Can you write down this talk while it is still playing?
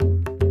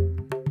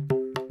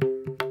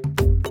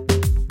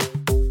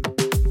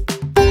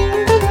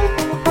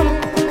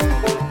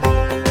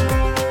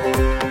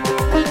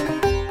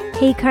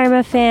Hey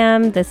Karma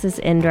fam, this is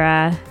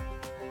Indra.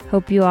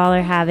 Hope you all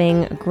are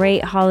having a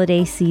great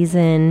holiday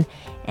season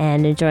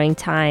and enjoying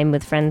time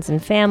with friends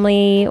and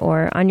family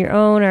or on your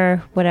own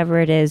or whatever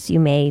it is you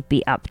may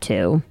be up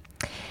to.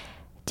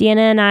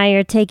 Deanna and I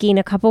are taking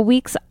a couple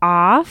weeks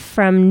off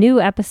from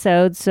new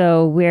episodes,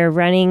 so we're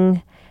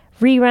running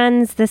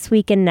reruns this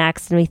week and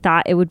next, and we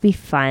thought it would be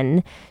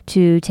fun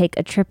to take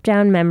a trip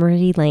down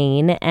memory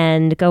lane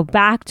and go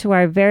back to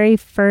our very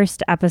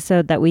first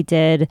episode that we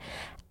did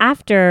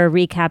after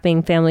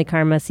recapping Family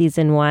Karma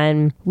Season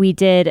 1. We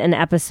did an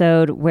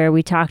episode where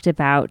we talked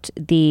about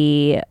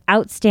the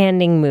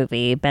outstanding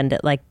movie, Bend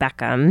It Like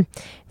Beckham,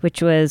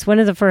 which was one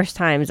of the first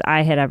times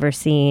I had ever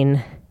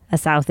seen a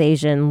South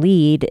Asian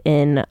lead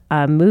in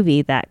a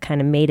movie that kind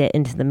of made it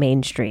into the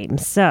mainstream.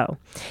 So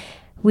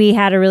we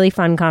had a really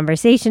fun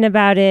conversation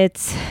about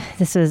it.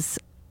 This was,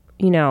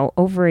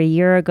 over a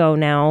year ago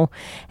now,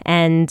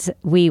 and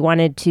we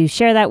wanted to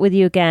share that with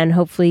you again.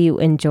 Hopefully you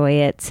enjoy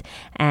it.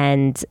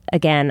 And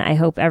again, I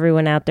hope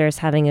everyone out there is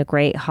having a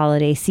great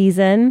holiday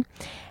season.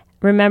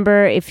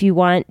 Remember, if you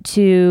want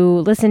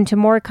to listen to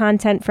more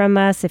content from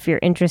us, if you're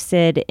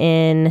interested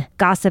in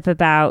gossip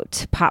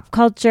about pop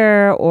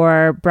culture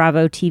or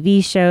Bravo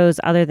TV shows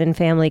other than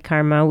Family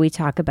Karma, we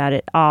talk about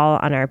it all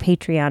on our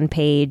Patreon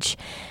page,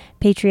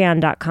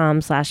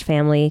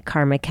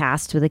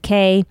 patreon.com/familykarmacast with a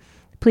K.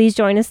 Please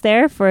join us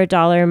there for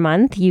 $1 a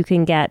month. You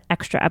can get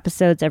extra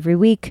episodes every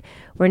week.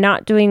 We're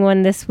not doing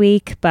one this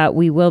week, but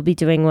we will be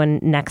doing one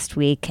next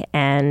week.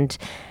 And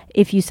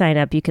if you sign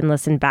up, you can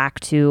listen back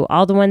to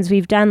all the ones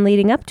we've done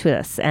leading up to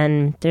this.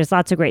 And there's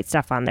lots of great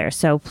stuff on there.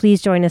 So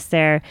please join us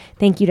there.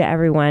 Thank you to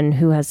everyone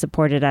who has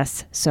supported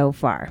us so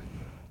far.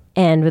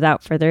 And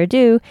without further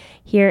ado,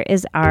 here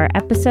is our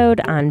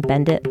episode on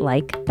Bend It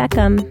Like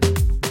Beckham.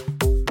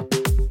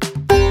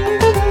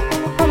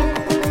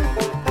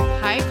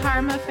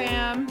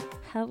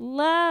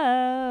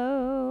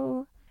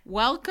 Hello.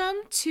 Welcome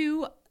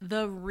to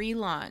the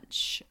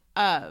relaunch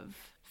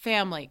of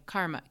Family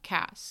Karma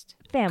Cast.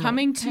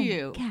 Coming to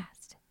you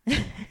Cast.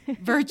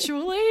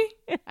 virtually.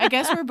 I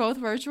guess we're both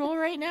virtual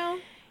right now.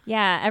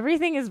 Yeah,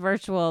 everything is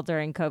virtual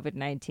during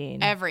COVID-19.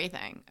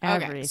 Everything.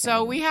 Okay,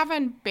 so we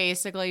haven't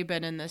basically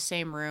been in the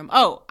same room.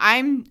 Oh,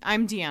 I'm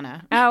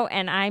Deanna. Oh,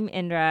 and I'm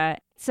Indra.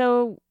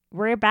 So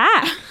we're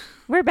back.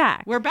 We're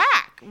back.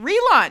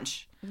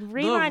 Relaunch.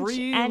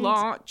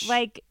 Relaunch.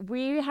 And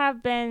we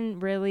have been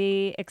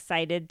really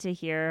excited to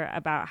hear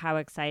about how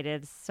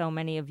excited so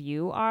many of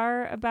you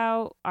are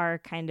about our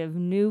kind of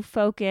new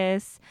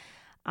focus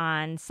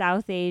on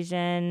South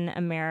Asian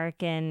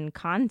American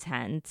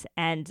content.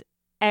 And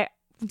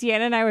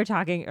Deanna and I were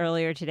talking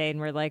earlier today, and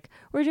we're like,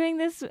 we're doing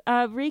this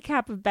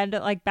recap of Bend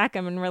It Like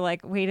Beckham, and we're like,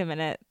 wait a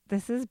minute,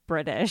 this is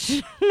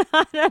British,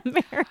 not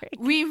American.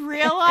 We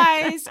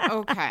realize,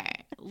 okay,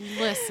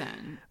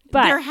 listen.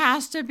 But there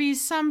has to be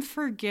some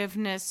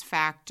forgiveness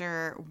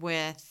factor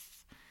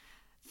with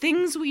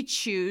things we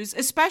choose,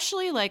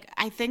 especially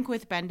I think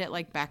with Bend It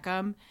Like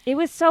Beckham. It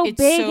was so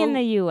big in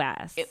the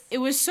U.S. It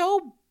was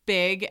so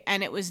big,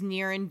 and it was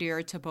near and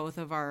dear to both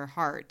of our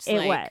hearts.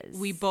 It was.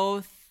 We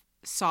both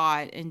saw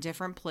it in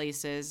different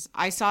places.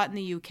 I saw it in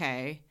the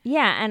UK.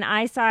 Yeah, and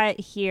I saw it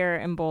here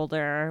in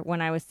Boulder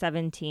when I was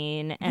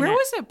 17. And where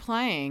was it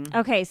playing?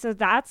 Okay, so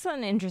that's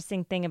an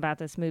interesting thing about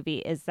this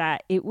movie is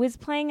that it was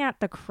playing at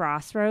the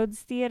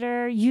Crossroads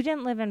Theater. You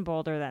didn't live in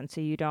Boulder then,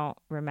 so you don't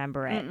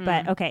remember it. Mm-mm.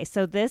 But okay,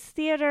 so this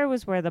theater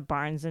was where the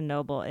Barnes &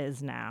 Noble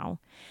is now.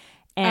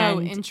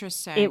 And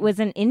interesting. It was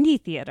an indie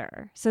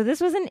theater. So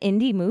this was an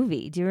indie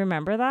movie. Do you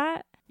remember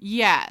that?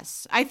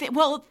 Yes. I think,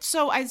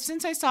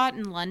 since I saw it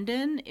in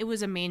London, it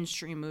was a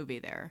mainstream movie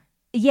there.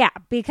 Yeah,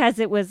 because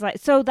it was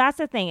so that's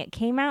the thing. It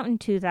came out in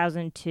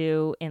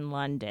 2002 in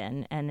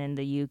London and in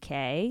the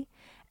UK.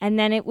 And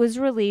then it was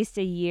released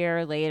a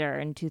year later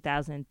in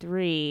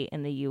 2003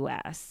 in the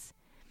US.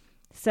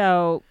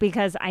 So,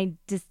 because I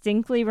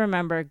distinctly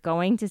remember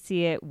going to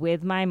see it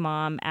with my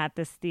mom at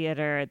this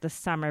theater the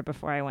summer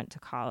before I went to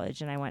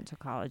college, and I went to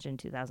college in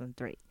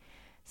 2003.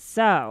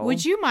 So,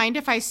 would you mind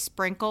if I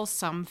sprinkle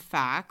some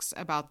facts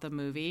about the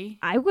movie?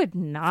 I would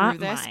not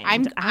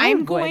mind.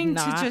 I'm going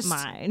to just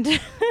mind.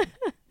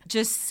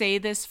 Just say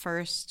this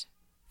first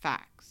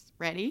facts.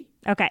 Ready?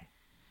 Okay.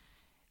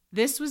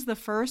 This was the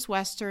first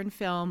Western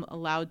film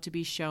allowed to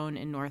be shown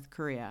in North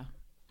Korea.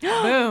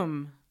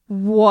 Boom.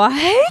 What?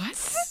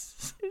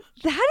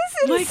 That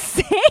is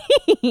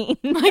insane.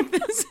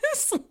 This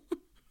is...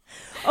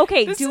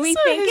 Okay, do we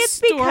think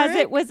it's because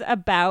it was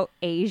about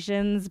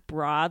Asians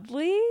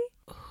broadly?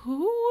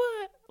 Who?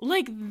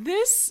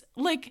 This?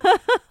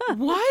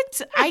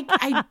 What?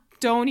 I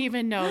don't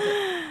even know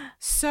that.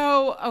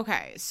 So,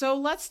 okay. So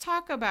let's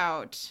talk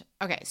about...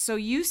 Okay, so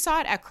you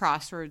saw it at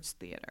Crossroads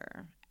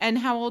Theater. And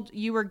how old?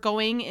 You were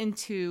going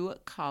into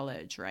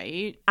college,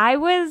 right? I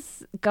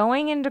was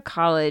going into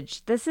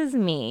college. This is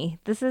me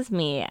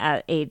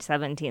at age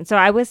 17. So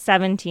I was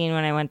 17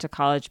 when I went to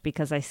college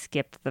because I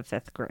skipped the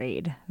 5th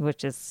grade,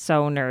 which is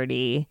so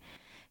nerdy.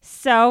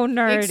 So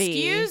nerdy.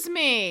 Excuse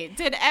me.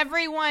 Did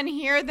everyone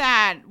hear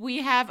that?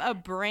 We have a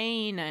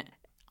brain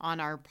on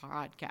our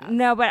podcast.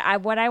 No,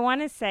 but what I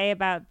want to say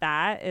about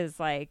that is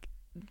like,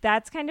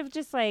 that's kind of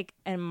just like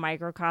a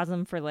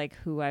microcosm for like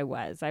who I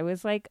was. I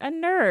was like a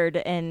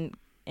nerd in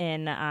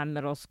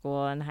middle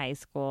school and high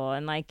school,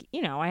 and like,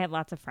 you know, I had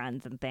lots of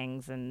friends and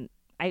things, and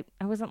I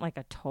wasn't like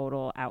a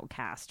total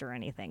outcast or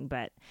anything,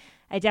 but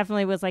I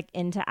definitely was like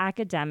into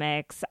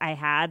academics. I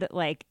had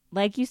like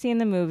you see in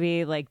the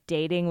movie, like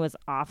dating was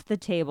off the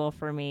table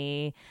for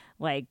me.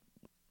 Like,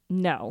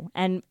 no.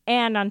 And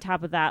on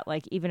top of that,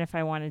 like, even if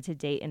I wanted to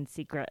date in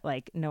secret,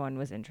 like no one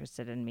was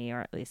interested in me, or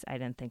at least I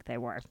didn't think they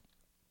were.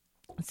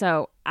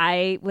 So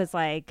I was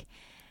like,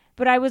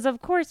 but I was,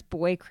 of course,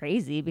 boy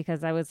crazy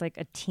because I was like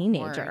a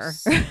teenager.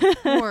 Of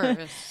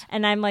course.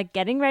 And I'm like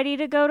getting ready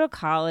to go to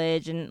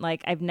college. And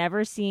like, I've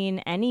never seen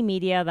any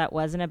media that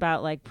wasn't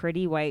about like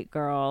pretty white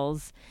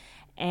girls.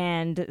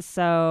 And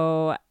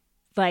so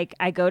like,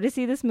 I go to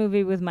see this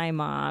movie with my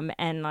mom,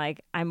 and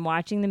like, I'm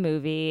watching the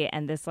movie,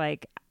 and this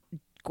like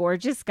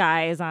gorgeous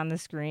guy is on the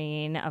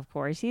screen. Of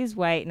course he's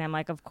white, and I'm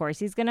like, of course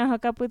he's gonna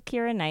hook up with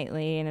Keira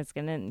Knightley, and it's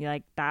gonna,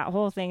 like, that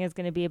whole thing is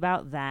gonna be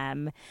about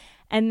them.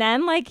 And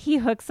then like he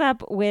hooks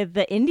up with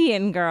the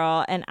Indian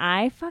girl, and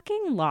I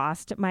fucking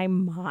lost my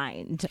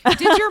mind.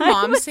 Did your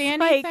mom say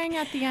anything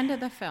at the end of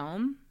the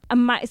film?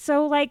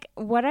 So like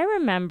what I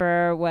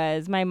remember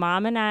was my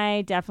mom and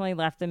I definitely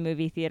left the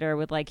movie theater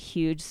with like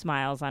huge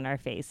smiles on our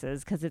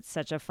faces because it's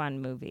such a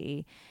fun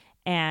movie.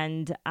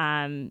 And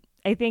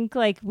I think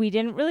like we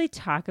didn't really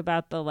talk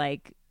about the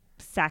like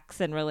sex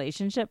and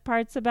relationship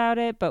parts about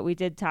it, but we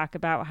did talk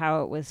about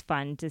how it was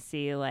fun to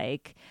see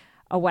like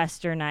a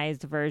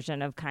westernized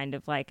version of kind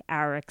of like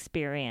our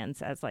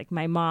experience as like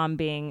my mom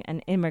being an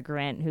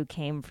immigrant who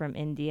came from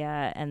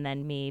India, and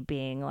then me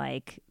being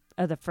like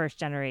the first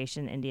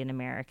generation Indian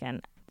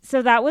American.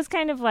 So that was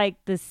kind of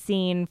like the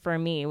scene for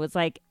me. It was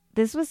like,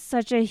 this was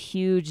such a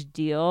huge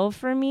deal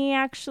for me,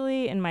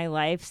 actually, in my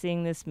life,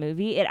 seeing this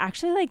movie. It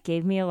actually, like,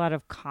 gave me a lot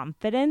of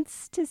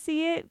confidence to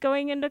see it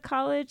going into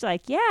college.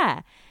 Like,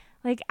 yeah,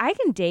 like, I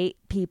can date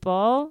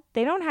people.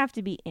 They don't have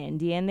to be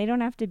Indian. They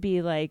don't have to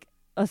be, like,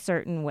 a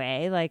certain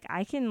way. Like,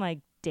 I can, like,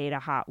 date a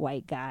hot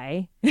white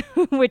guy,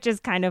 which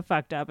is kind of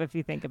fucked up if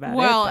you think about it.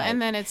 Well,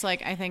 and then it's,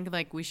 like, I think,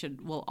 like,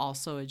 we'll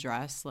also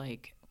address,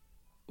 like,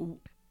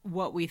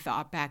 what we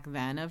thought back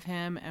then of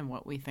him and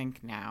what we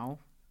think now.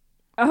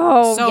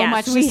 Oh, so yes,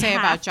 much to say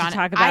about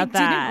Jonathan. I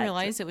didn't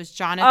realize it was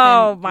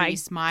Jonathan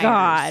Rhys Meyers.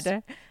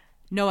 God.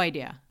 No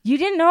idea. You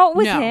didn't know it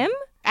was him?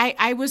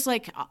 I was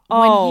like,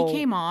 when he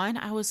came on,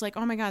 I was like,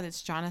 oh my God,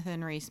 it's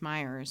Jonathan Rhys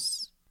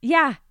Meyers.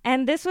 Yeah,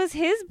 and this was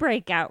his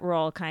breakout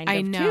role kind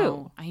of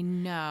too. I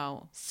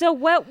know. So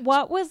what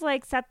was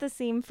like, set the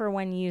scene for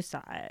when you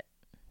saw it?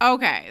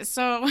 Okay,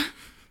 so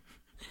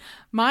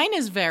mine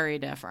is very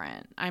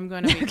different. I'm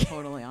going to be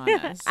totally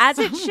honest. As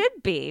it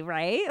should be,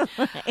 right?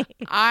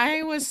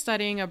 I was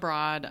studying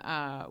abroad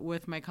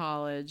with my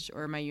college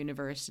or my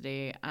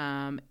university,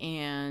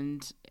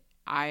 and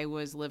I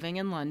was living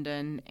in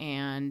London,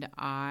 and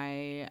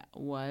I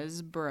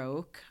was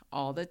broke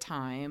all the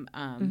time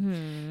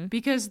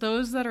because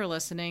those that are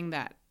listening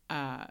that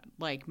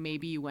like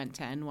maybe you went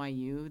to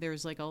NYU,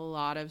 there's like a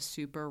lot of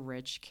super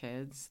rich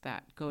kids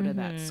that go to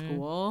that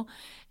school.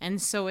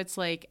 And so it's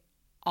like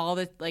all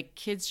the like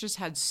kids just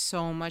had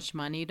so much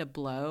money to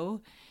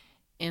blow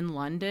in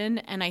London.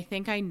 And I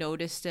think I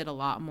noticed it a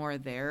lot more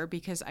there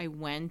because I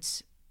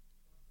went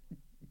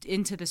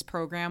into this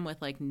program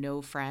with like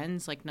no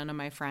friends. Like none of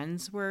my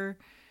friends were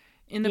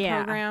in the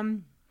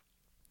program.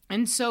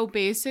 And so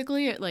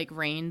basically it like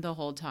rained the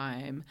whole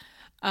time.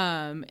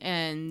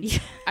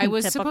 And I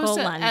was supposed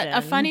to,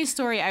 a funny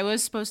story, I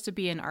was supposed to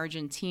be in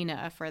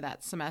Argentina for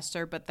that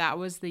semester, but that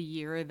was the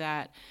year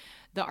that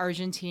the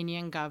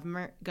Argentinian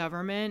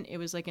government, it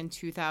was like in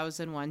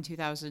 2001,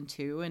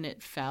 2002, and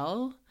it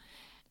fell.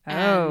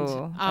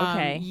 Oh,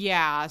 okay.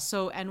 Yeah.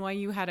 So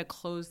NYU had to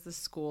close the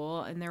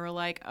school, and they were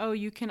like, oh,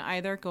 you can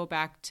either go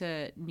back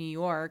to New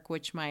York,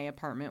 which my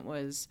apartment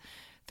was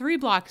 3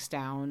 blocks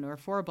down or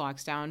 4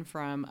 blocks down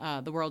from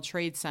the World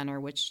Trade Center,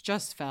 which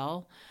just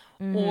fell,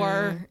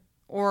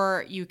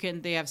 or you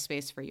can, they have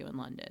space for you in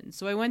London.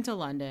 So I went to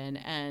London,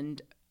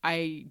 and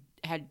I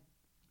had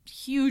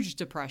huge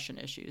depression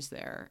issues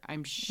there.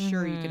 I'm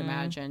sure you can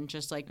imagine,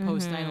 just like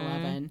post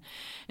 9/11.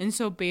 And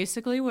so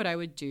basically what I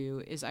would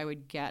do is I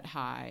would get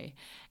high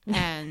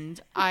and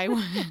I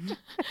would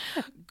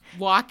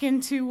walk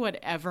into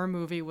whatever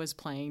movie was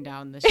playing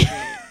down the street.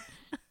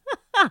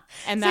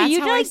 And that's so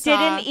you how like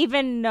didn't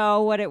even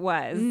know what it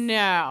was.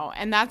 No.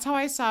 And that's how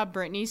I saw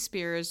Britney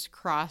Spears'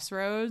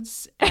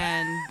 Crossroads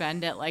and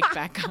Bend It Like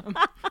Beckham.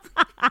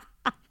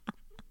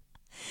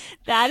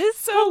 That is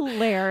so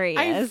hilarious.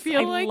 I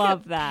feel like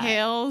love it that.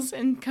 pales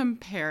in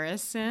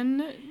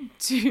comparison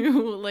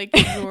to like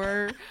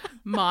your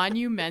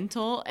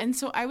monumental. And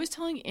so I was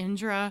telling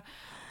Indra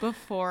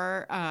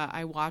before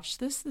I watched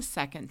this the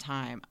second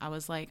time, I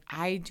was like,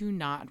 I do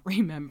not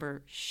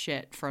remember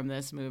shit from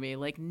this movie,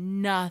 like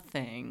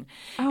nothing.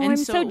 Oh, and I'm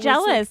so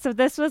jealous. Like, so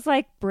this was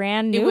like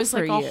brand new. It was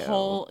for like you. a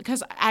whole,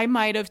 because I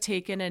might have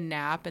taken a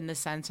nap in the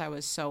sense I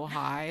was so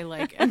high,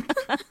 like.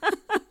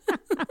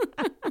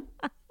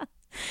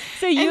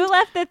 So you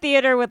left the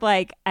theater with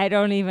like, I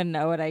don't even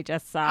know what I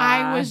just saw.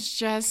 I was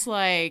just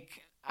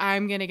like,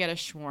 I'm going to get a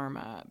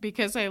shawarma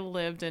because I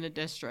lived in a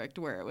district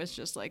where it was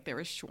just like there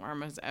were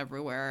shawarmas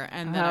everywhere.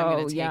 And then I'm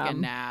going to take a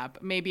nap,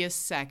 maybe a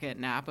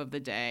second nap of the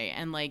day,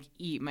 and like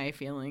eat my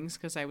feelings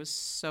because I was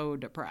so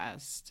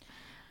depressed.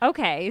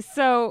 Okay.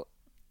 So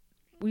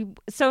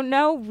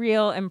no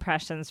real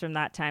impressions from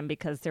that time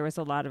because there was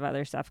a lot of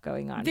other stuff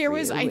going on.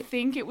 I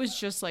think it was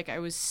just like I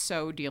was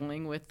so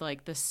dealing with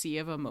like the sea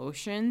of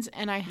emotions.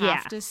 And I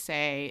have to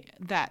say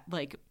that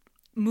like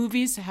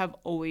movies have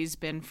always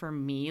been for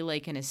me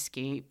like an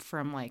escape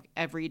from like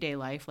everyday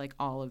life, like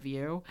all of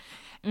you.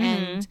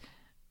 And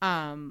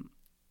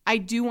I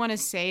do want to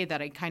say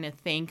that I kind of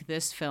thank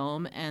this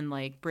film and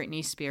like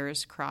Britney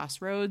Spears'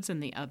 Crossroads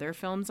and the other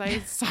films I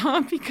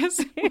saw because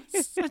it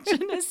was such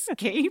an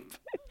escape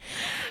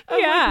of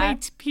like my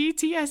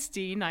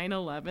PTSD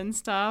 9/11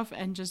 stuff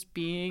and just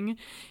being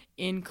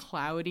in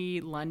cloudy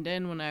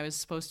London when I was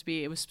supposed to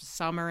be, it was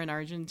summer in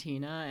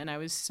Argentina, and I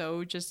was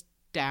so just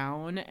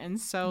down.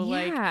 And so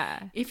like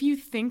if you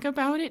think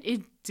about it,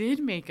 it did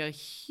make a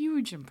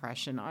huge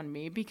impression on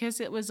me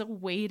because it was a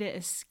way to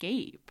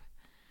escape.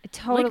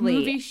 Totally. Like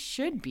movies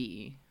should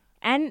be.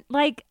 And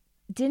like,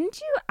 didn't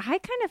you, I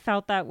kind of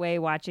felt that way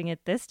watching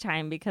it this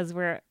time because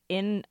we're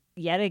in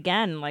yet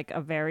again like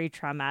a very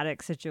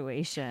traumatic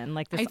situation,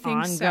 like this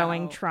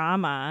ongoing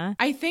trauma.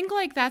 I think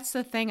like that's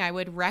the thing. I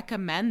would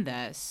recommend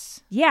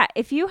this. Yeah,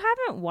 if you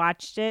haven't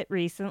watched it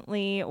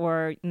recently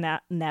or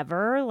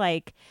never,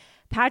 like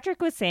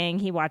Patrick was saying,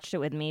 he watched it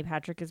with me.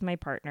 Patrick is my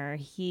partner.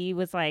 He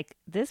was like,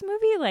 this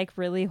movie like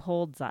really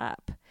holds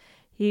up.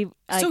 He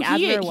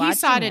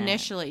saw it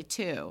initially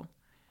too.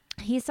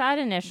 He saw it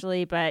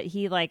initially, but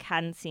he like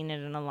hadn't seen it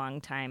in a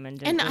long time and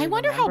didn't. And really I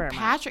wonder how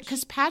Patrick,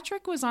 because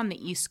Patrick was on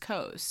the East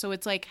Coast, so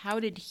it's like, how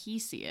did he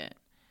see it?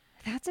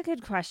 That's a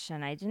good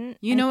question. I didn't.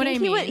 You know what I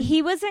mean?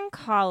 He was in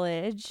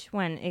college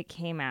when it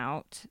came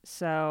out,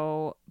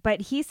 so.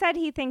 But he said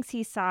he thinks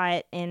he saw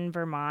it in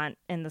Vermont,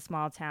 in the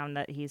small town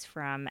that he's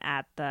from,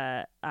 at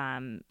the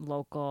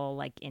local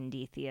like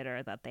indie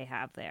theater that they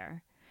have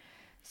there.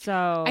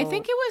 So I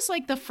think it was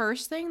like the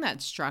first thing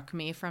that struck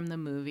me from the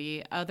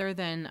movie, other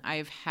than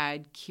I've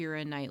had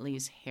Keira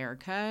Knightley's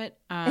haircut,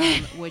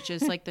 which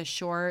is like the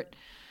short,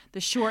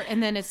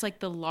 and then it's like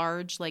the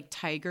large like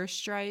tiger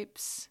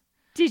stripes.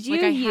 Did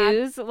you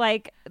use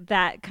like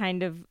that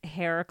kind of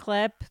hair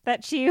clip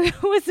that she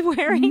was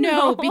wearing?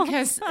 No,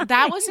 because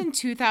that was in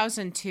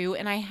 2002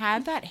 and I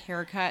had that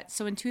haircut.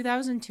 So in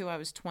 2002, I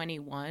was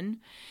 21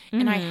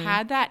 and I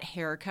had that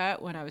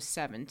haircut when I was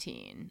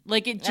 17.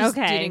 Like it just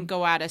didn't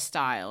go out of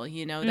style,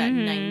 you know, that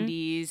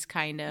 90s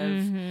kind of.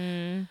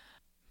 And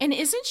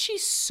isn't she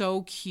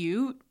so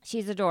cute?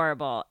 She's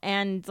adorable.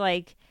 And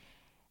like,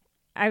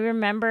 I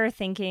remember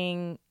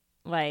thinking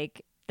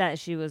like that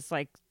she was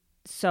like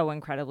so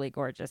incredibly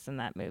gorgeous in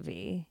that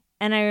movie.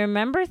 And I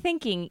remember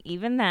thinking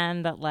even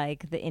then that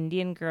like the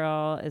Indian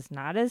girl is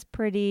not as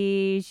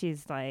pretty.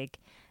 She's like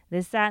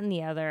this, that, and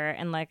the other.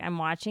 And like I'm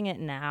watching it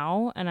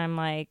now and I'm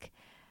like,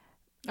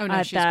 oh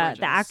no, she's gorgeous.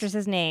 The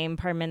actress's name,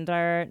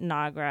 Parminder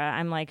Nagra.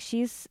 I'm like,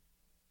 she's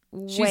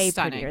way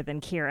stunning. Prettier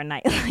than Keira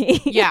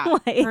Knightley. Yeah.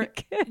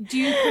 Like, do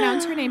you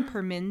pronounce her name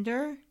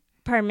Parminder?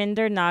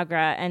 Parminder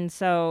Nagra. And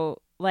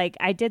so like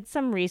I did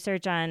some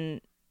research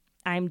on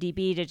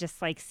IMDb to just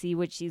like see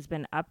what she's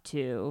been up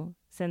to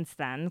since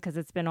then, because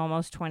it's been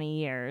almost 20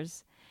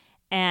 years.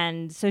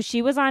 And so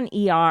she was on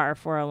ER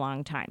for a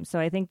long time. So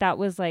I think that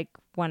was like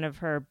one of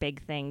her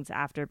big things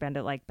after Bend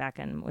It Like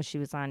Beckham was she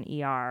was on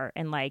ER.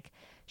 And like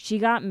she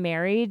got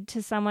married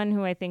to someone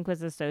who I think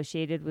was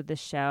associated with the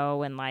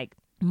show, and like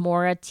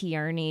Maura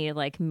Tierney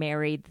like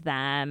married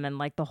them, and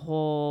like the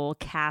whole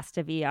cast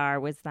of ER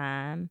was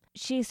them.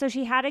 She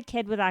had a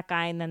kid with that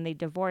guy and then they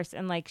divorced,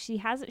 and like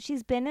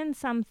she's been in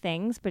some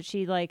things, but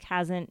she like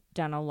hasn't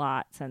done a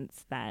lot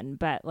since then.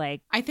 But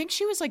like I think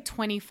she was like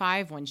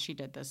 25 when she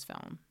did this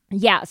film.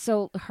 Yeah,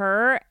 so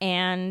her,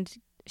 and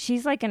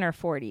she's like in her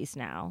 40s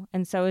now,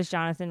 and so is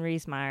Jonathan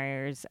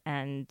Rhys-Meyers,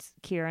 and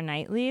Keira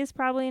Knightley is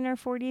probably in her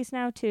 40s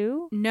now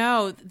too.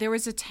 No, there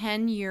was a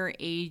 10-year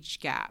age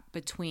gap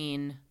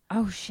between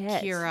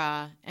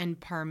Keira and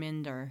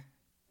Parminder.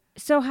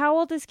 So how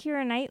old is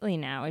Keira Knightley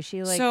now? Is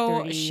she like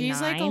 39?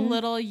 She's like a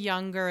little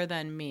younger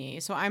than me.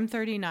 So I'm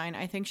 39.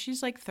 I think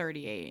she's like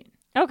 38.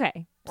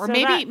 Okay. Or so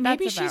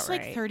maybe she's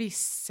like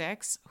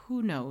 36.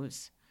 Who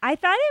knows? I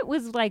thought it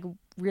was like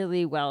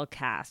really well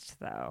cast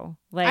though.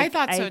 Like I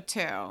thought so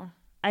too.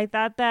 I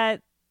thought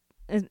that,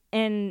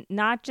 and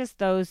not just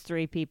those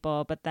three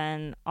people, but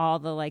then all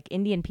the like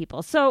Indian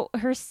people. So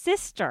her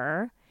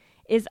sister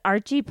is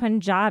Archie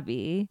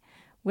Punjabi,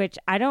 which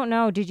I don't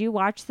know. Did you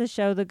watch the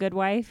show The Good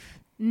Wife?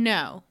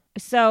 No.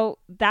 So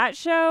that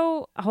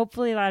show,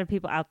 hopefully a lot of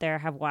people out there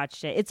have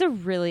watched it. It's a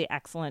really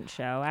excellent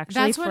show,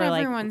 actually. That's what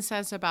everyone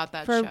says about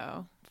that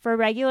show. For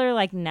regular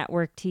like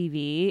network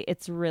TV,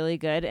 it's really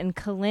good. And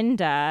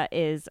Kalinda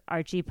is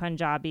Archie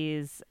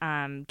Punjabi's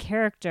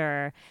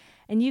character.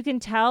 And you can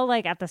tell,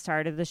 like, at the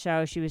start of the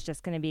show, she was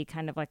just going to be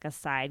kind of like a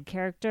side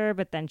character,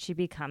 but then she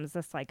becomes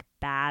this, like,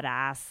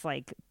 badass,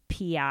 like,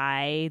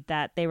 PI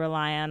that they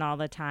rely on all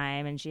the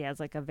time. And she has,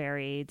 like, a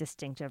very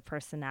distinctive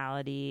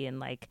personality. And,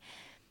 like,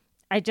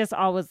 I just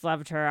always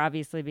loved her,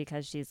 obviously,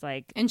 because she's,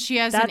 like... And she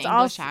has an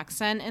English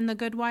accent in The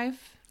Good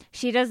Wife?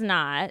 She does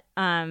not.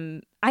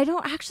 I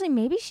don't actually,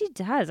 maybe she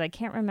does. I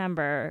can't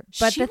remember.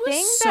 But she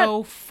was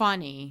so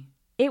funny.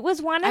 It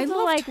was one of the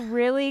like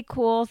really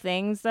cool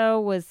things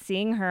though, was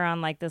seeing her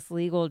on like this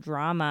legal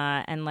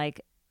drama and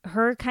like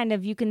her kind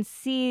of, you can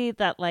see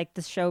that like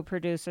the show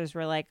producers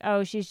were like,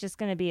 oh, she's just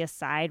going to be a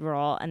side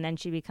role. And then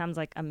she becomes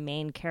like a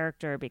main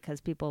character because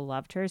people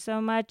loved her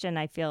so much. And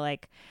I feel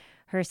like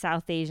her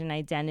South Asian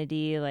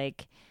identity,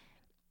 like,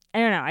 I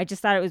don't know. I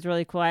just thought it was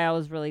really cool. I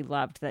always really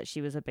loved that she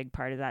was a big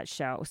part of that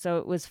show. So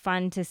it was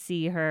fun to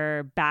see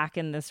her back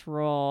in this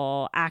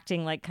role,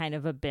 acting like kind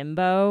of a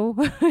bimbo.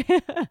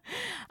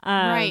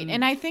 Right.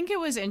 And I think it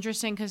was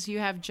interesting because you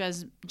have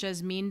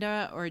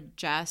Jasminda, or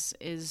Jess,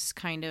 is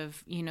kind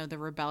of, you know, the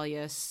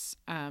rebellious,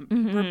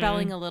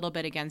 rebelling a little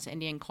bit against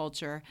Indian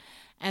culture.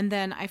 And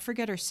then I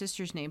forget her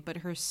sister's name, but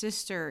her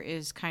sister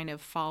is kind of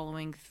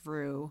following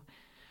through.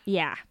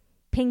 Yeah.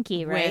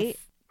 Pinky, right?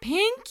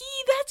 Pinky,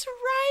 that's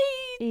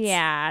right.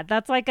 Yeah,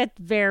 that's like a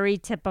very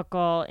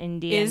typical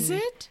Indian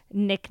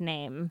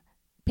nickname.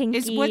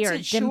 Pinky or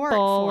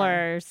Dimple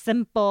or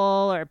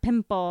Simple or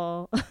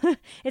Pimple.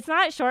 It's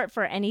not short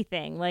for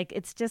anything. Like,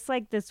 it's just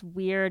like this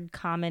weird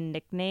common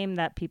nickname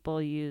that people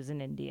use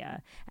in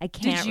India. I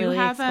can't really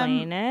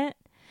explain it.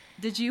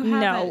 Did you have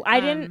No,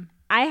 I didn't.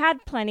 I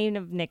had plenty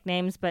of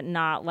nicknames, but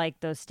not like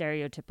those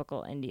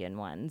stereotypical Indian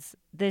ones.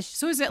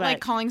 So is it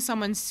like calling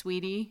someone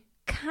Sweetie?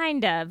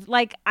 Kind of.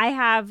 Like, I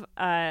have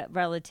a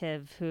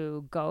relative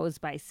who goes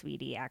by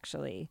Sweetie,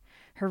 actually.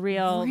 Her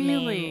real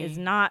name is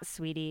not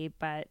Sweetie,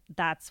 but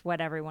that's what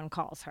everyone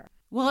calls her.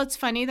 Well, it's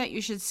funny that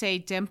you should say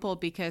Dimple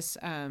because,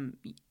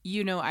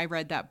 you know, I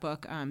read that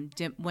book,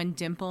 When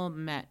Dimple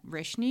Met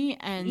Rishni,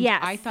 and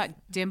yes. I thought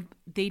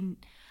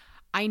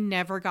I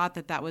never got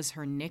that was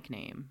her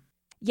nickname.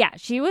 Yeah,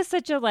 she was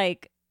such a,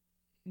 like,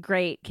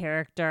 great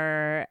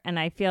character, and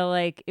I feel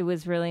like it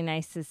was really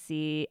nice to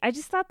see. I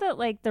just thought that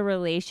like the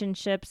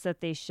relationships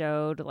that they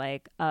showed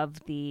like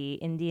of the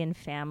Indian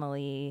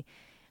family,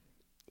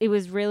 it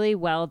was really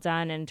well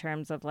done in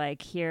terms of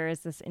like, here is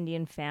this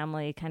Indian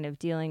family kind of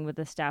dealing with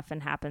the stuff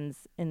and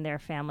happens in their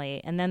family,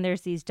 and then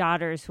there's these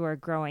daughters who are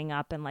growing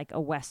up in like a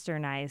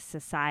westernized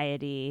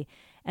society,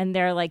 and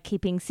they're like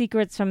keeping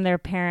secrets from their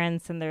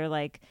parents, and they're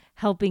like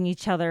helping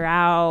each other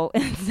out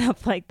and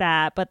stuff like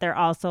that. But they're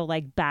also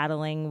like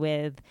battling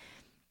with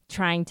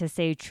trying to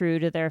stay true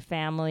to their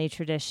family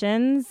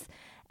traditions.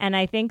 And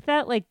I think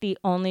that like the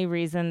only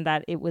reason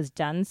that it was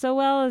done so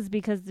well is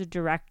because the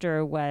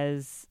director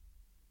was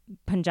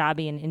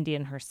Punjabi and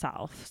Indian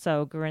herself.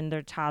 So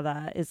Gurinder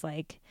Tada is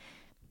like,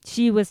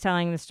 she was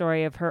telling the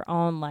story of her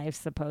own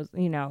life,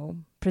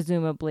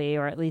 presumably,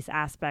 or at least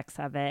aspects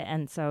of it.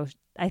 And so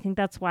I think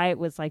that's why it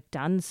was like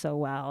done so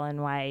well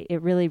and why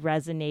it really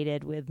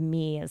resonated with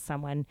me as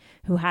someone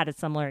who had a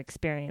similar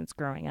experience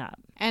growing up.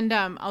 And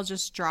I'll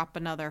just drop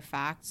another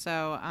fact.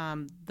 So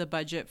the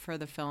budget for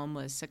the film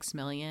was $6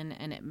 million,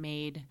 and it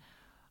made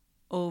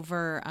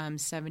over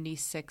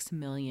 $76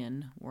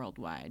 million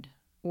worldwide.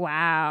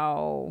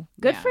 Wow.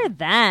 Good for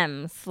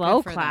them.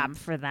 Slow clap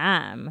for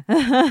them.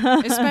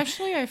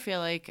 Especially, I feel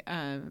like,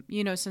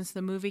 since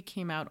the movie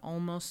came out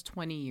almost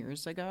 20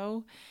 years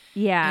ago.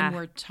 Yeah. And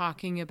we're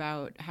talking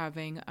about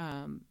having,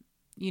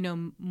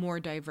 more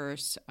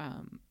diverse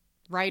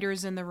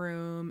writers in the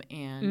room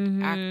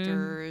and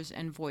actors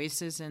and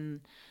voices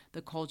in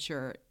the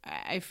culture.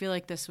 I feel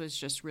like this was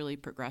just really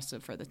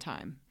progressive for the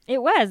time.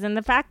 It was. And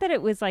the fact that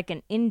it was like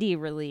an indie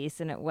release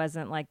and it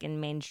wasn't like in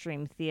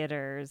mainstream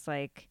theaters,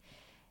 like...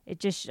 It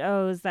just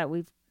shows that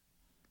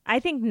I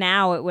think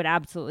now it would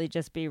absolutely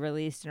just be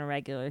released in a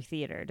regular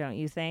theater, don't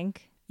you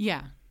think?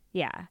 Yeah.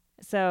 Yeah.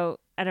 So,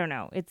 I don't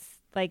know. It's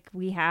like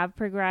we have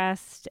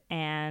progressed,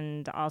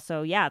 and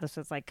also, yeah, this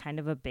was like kind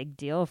of a big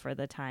deal for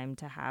the time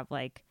to have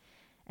like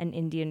an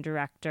Indian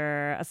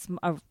director,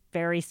 a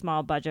very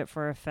small budget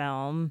for a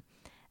film,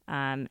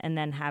 and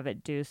then have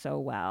it do so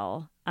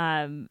well.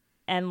 And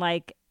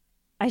like,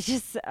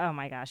 oh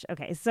my gosh.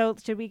 Okay. So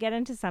should we get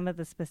into some of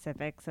the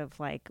specifics of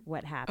like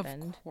what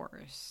happened? Of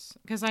course.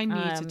 Because I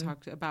need to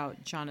talk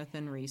about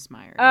Jonathan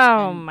Rhys-Meyers.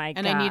 Oh my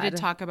God. And I need to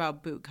talk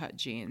about bootcut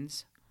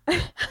jeans.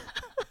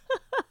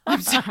 I'm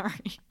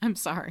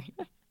sorry.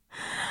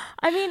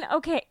 I mean,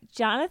 okay,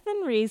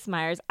 Jonathan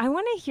Rhys-Meyers, I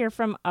want to hear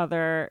from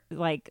other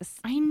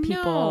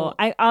people,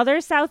 other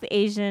South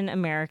Asian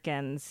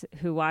Americans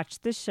who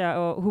watched the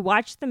show, who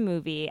watched the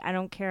movie. I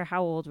don't care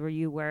how old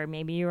you were.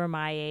 Maybe you were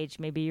my age,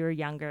 maybe you were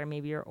younger,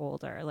 maybe you're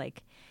older.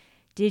 Like,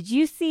 did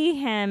you see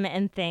him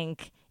and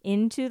think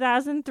in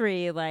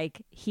 2003,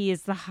 like, he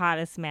is the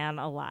hottest man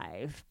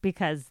alive?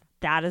 Because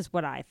that is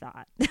what I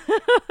thought.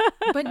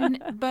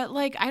 but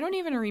like, I don't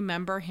even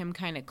remember him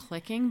kind of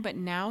clicking. But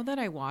now that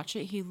I watch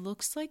it, he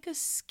looks like a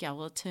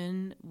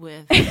skeleton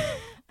with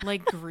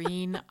like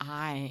green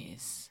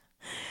eyes.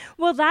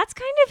 Well, that's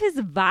kind of his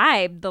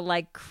vibe, the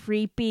like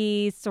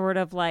creepy sort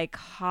of like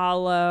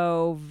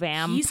hollow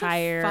vampire. He's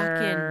a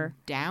fucking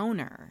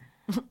downer.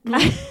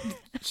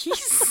 He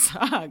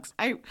sucks.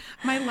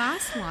 My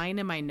last line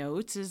in my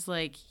notes is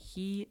like,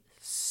 he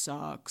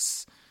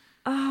sucks.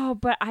 Oh,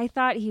 but I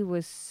thought he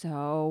was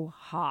so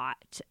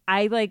hot.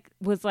 I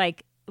was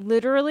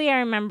literally I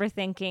remember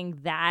thinking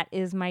that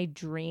is my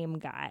dream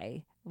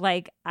guy.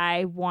 Like,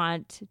 I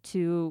want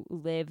to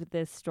live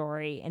this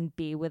story and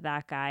be with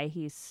that guy.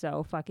 He's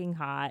so fucking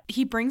hot.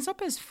 He brings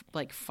up his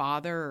like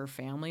father or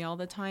family all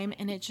the time,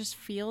 and it just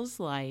feels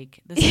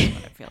like this is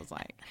what it feels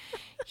like.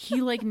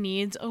 He like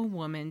needs a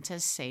woman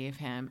to save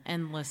him.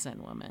 And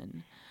listen,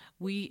 women,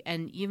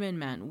 and even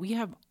men, we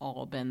have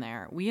all been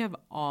there. We have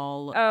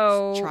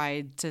all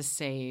tried to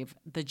save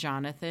the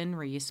Jonathan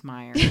Rhys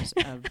Meyers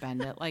of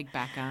Bend It Like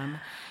Beckham.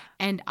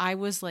 And I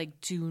was like,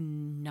 do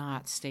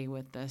not stay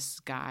with this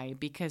guy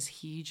because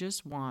he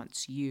just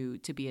wants you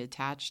to be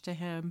attached to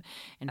him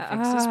and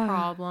fix his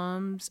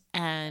problems.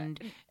 And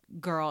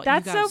girl,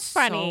 that's you got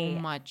so funny.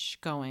 So much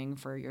going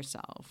for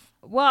yourself.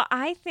 Well,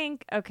 I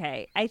think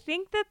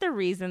that the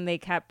reason they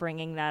kept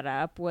bringing that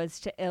up was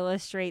to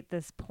illustrate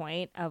this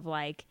point of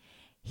like,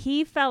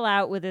 he fell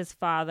out with his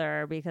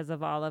father because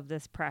of all of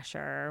this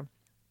pressure.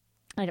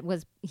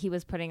 He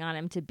was putting on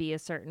him to be a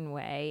certain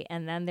way.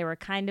 And then they were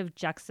kind of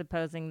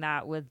juxtaposing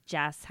that with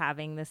Jess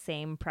having the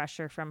same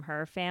pressure from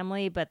her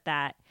family, but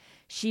that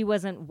she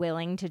wasn't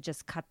willing to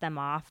just cut them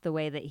off the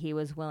way that he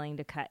was willing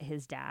to cut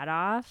his dad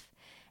off.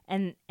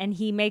 And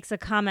he makes a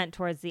comment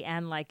towards the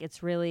end, like,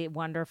 it's really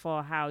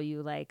wonderful how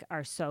you like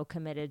are so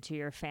committed to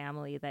your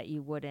family that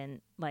you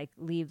wouldn't like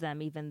leave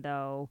them, even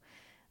though,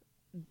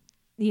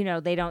 you know,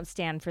 they don't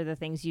stand for the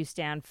things you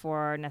stand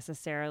for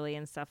necessarily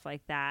and stuff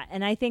like that.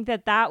 And I think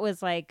that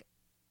was like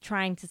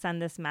trying to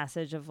send this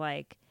message of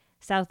like,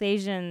 South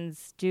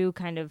Asians do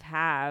kind of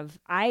have,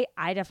 I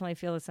definitely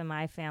feel this in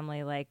my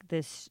family, like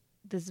this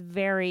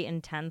very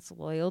intense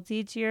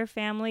loyalty to your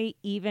family,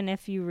 even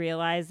if you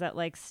realize that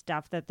like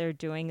stuff that they're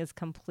doing is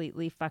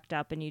completely fucked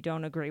up and you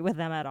don't agree with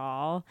them at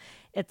all.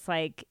 It's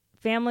like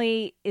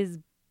family is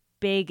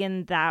big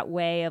in that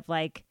way of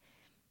like,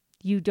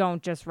 you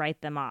don't just write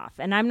them off.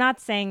 And I'm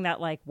not saying that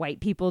like white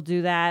people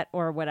do that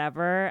or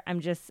whatever.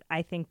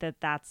 I think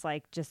that that's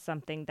like just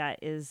something that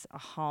is a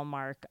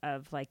hallmark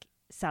of like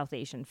South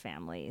Asian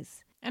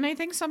families. And I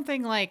think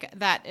something like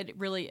that, it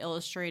really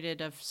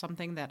illustrated of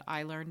something that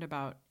I learned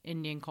about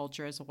Indian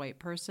culture as a white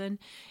person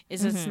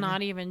is it's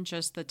not even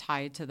just the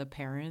tie to the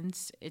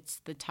parents. It's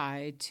the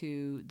tie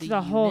to the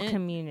unit, whole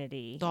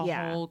community. The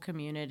whole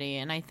community.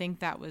 And I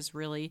think that was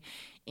really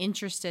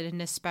interested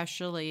in,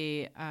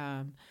 especially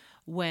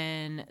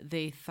when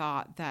they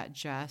thought that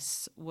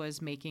Jess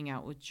was making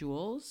out with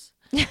Jules.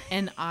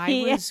 And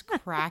I was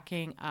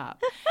cracking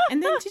up.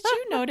 And then did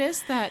you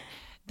notice that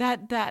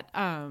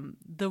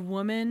the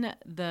woman,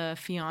 the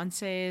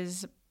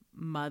fiance's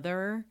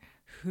mother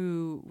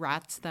who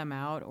rats them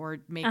out or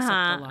makes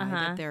up the lie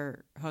that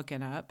they're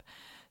hooking up.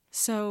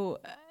 So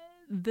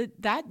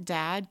that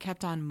dad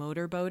kept on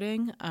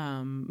motorboating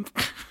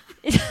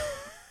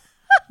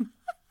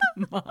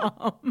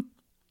mom.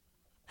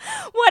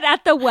 What,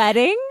 at the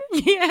wedding?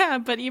 Yeah,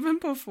 but even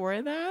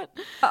before that,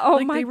 my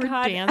God, they were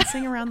God.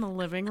 dancing around the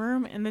living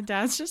room and the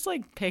dad's just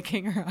like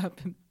picking her up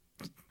and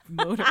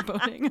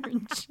motorboating her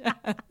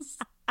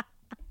chest.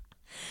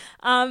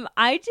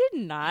 I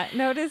did not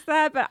notice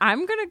that, but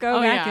I'm gonna go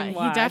back and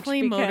watch. He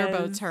definitely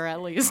motorboats her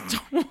at least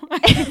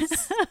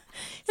twice.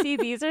 See,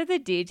 these are the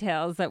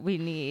details that we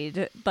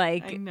need.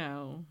 Like, I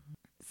know.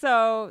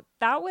 So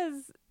that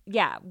was,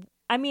 yeah.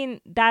 I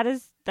mean,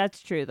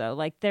 that's true though.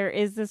 Like, there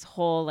is this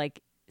whole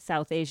like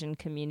South Asian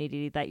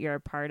community that you're a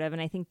part of, and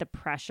I think the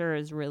pressure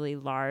is really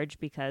large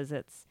because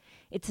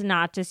it's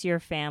not just your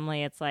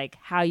family. It's like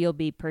how you'll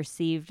be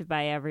perceived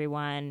by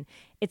everyone.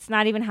 It's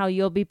not even how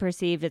you'll be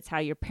perceived. It's how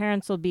your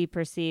parents will be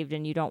perceived,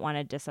 and you don't want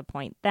to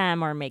disappoint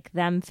them or make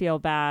them feel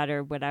bad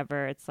or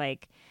whatever. It's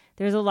like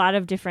there's a lot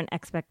of different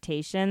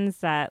expectations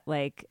that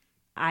like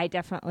I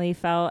definitely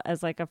felt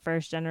as like a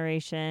first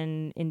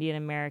generation Indian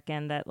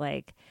American that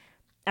like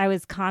I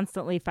was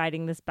constantly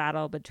fighting this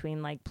battle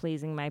between like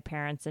pleasing my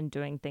parents and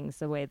doing things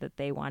the way that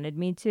they wanted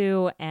me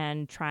to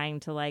and trying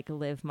to like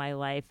live my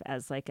life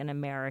as like an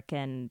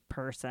American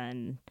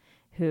person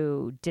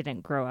who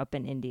didn't grow up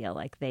in India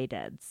like they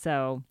did.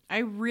 So I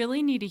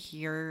really need to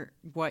hear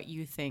what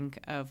you think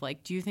of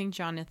like, do you think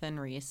Jonathan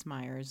Rhys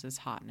Meyers is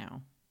hot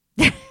now?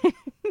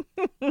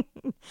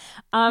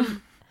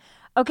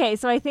 Okay,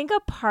 so I think a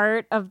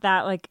part of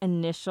that like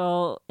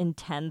initial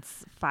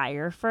intense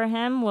fire for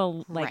him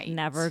will like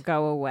never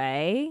go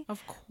away.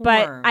 Of course.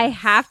 But I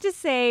have to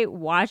say,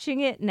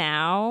 watching it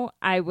now,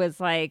 I was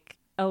like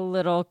a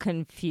little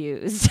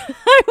confused.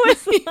 I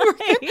was like,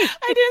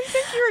 I didn't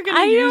think you were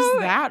going to use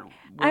that word.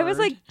 I was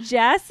like,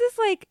 Jess is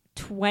like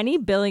 20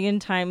 billion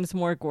times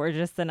more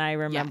gorgeous than I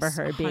remember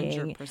her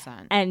being.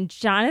 100%. And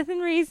Jonathan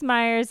Rhys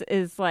Meyers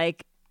is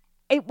like,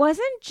 it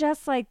wasn't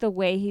just like the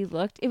way he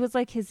looked. It was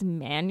like his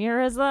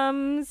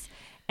mannerisms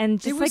and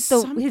just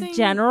like his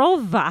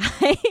general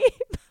vibe.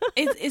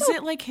 Is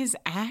it like his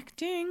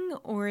acting,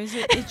 or is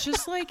it's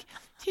just like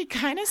he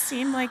kind of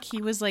seemed like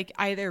he was like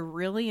either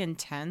really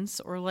intense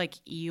or like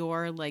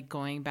Eeyore like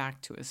going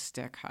back to a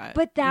stick hut.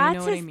 But that's you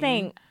know his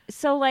thing.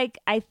 So like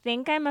I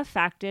think I'm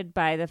affected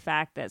by the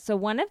fact that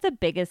one of the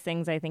biggest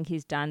things I think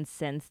he's done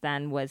since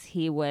then was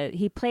he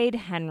played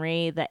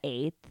Henry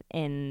VIII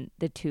in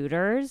The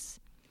Tudors,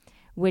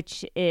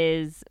 which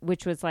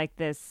was like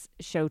this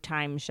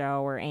Showtime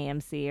show or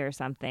AMC or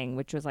something,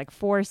 which was like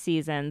 4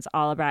 seasons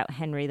all about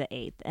Henry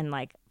VIII. And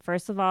like,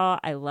 first of all,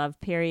 I love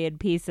period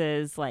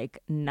pieces like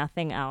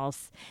nothing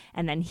else.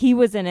 And then he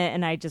was in it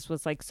and I just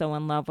was like so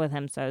in love with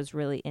him. So I was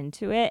really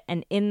into it.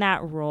 And in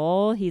that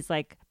role, he's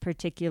like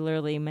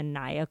particularly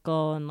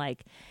maniacal and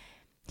like,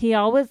 he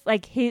always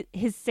like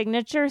his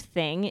signature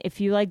thing,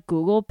 if you like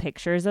Google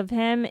pictures of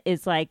him,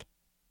 is like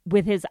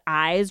with his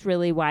eyes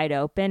really wide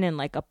open and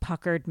like a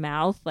puckered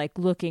mouth, like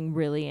looking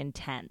really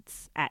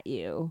intense at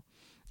you.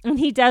 And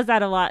he does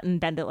that a lot in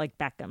Bend It Like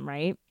Beckham,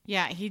 right?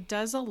 Yeah, he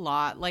does a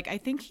lot. Like, I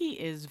think he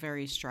is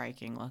very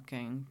striking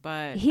looking,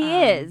 but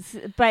he is.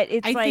 But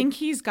it's I like, think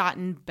he's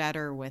gotten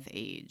better with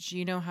age.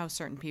 You know how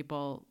certain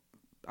people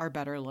are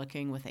better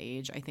looking with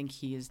age? I think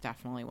he is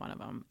definitely one of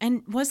them.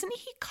 And wasn't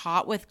he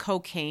caught with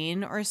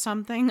cocaine or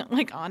something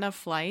like on a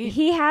flight?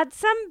 He had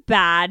some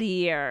bad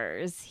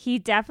years. He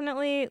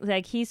definitely,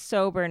 like, he's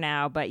sober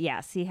now, but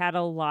yes, he had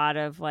a lot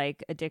of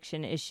like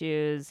addiction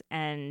issues.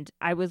 And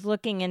I was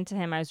looking into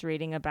him. I was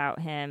reading about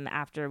him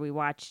after we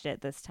watched it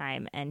this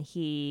time, and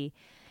he's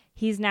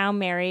now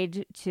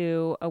married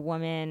to a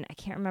woman. I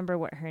can't remember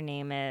what her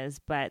name is,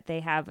 but they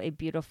have a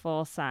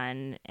beautiful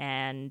son,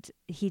 and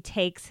he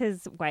takes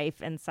his wife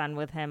and son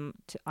with him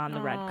on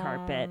the red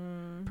carpet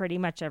pretty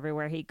much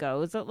everywhere he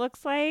goes, it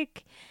looks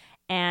like.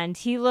 And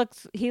he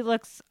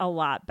looks a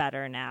lot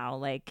better now.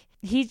 Like,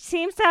 he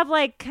seems to have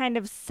like kind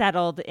of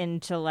settled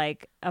into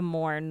like a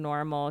more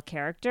normal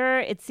character.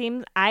 It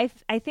seems I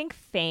think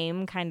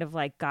fame kind of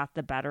like got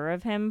the better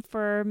of him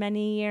for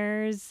many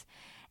years,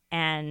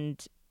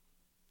 and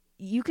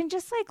you can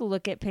just like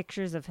look at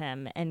pictures of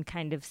him and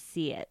kind of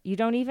see it. You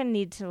don't even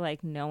need to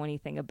like know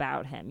anything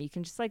about him. You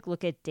can just like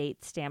look at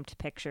date stamped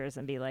pictures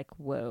and be like,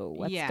 whoa,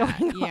 what's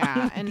going on?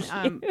 Yeah.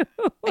 And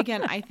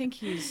again, I think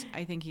he's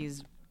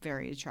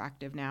very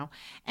attractive now.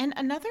 And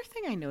another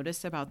thing I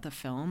noticed about the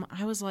film,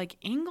 I was like,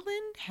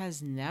 England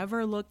has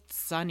never looked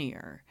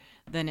sunnier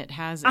than it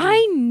has.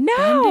 I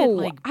know.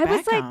 Like I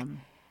was like, Beckham.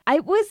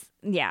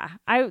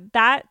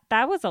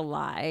 that was a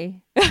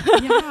lie.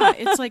 Yeah,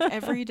 it's like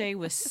every day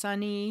was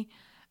sunny.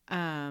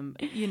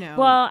 You know.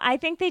 Well, I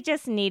think they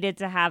just needed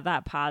to have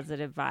that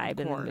positive vibe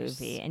in the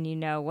movie, and you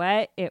know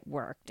what? It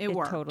worked. It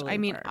worked. Totally I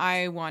mean, worked.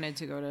 I wanted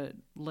to go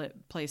to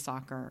play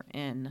soccer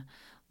in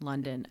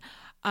London.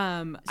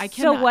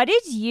 So what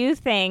did you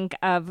think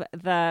of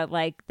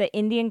the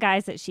Indian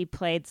guys that she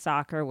played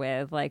soccer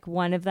with? Like,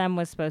 one of them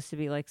was supposed to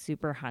be like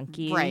super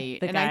hunky, right?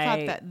 And I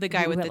thought that the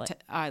guy with the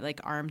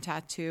like arm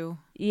tattoo.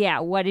 Yeah,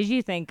 what did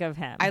you think of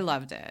him? I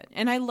loved it,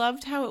 and I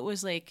loved how it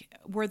was like,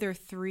 were there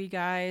 3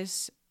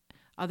 guys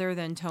other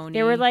than Tony?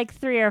 There were like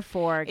 3 or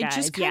 4 guys. It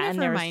just kind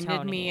of and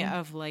reminded me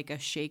of like a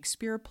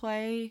Shakespeare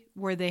play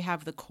where they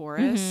have the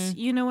chorus. Mm-hmm.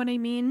 You know what I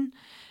mean?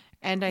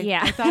 And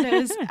I thought it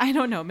was, I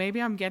don't know,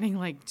 maybe I'm getting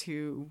like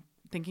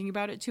thinking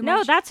about it too much.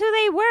 No, that's who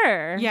they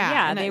were.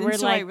 Yeah, they were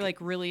so like, I like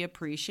really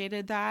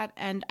appreciated that.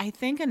 And I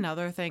think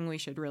another thing we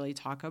should really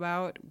talk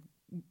about,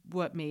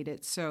 what made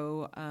it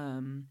so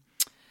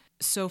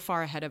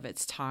far ahead of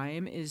its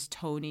time, is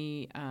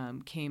Tony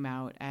came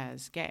out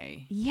as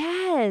gay.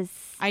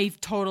 Yes. I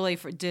totally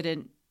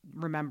didn't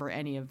remember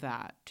any of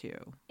that too.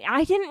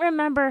 I didn't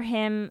remember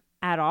him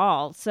at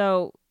all.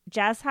 So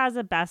Jess has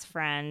a best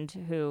friend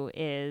who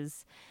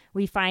is,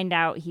 we find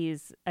out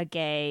he's a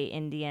gay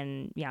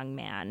Indian young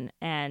man,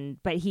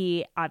 but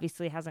he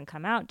obviously hasn't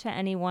come out to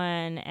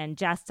anyone, and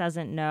Jess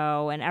doesn't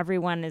know, and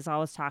everyone is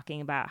always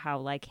talking about how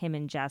like him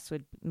and Jess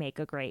would make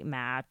a great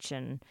match,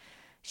 and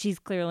she's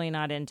clearly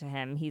not into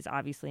him. He's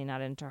obviously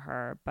not into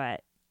her,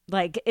 but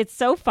like, it's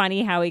so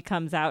funny how he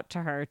comes out to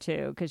her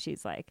too, because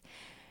she's like,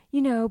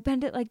 you know,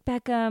 Bend It Like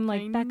Beckham,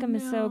 like Beckham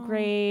is so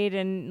great,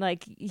 and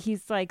like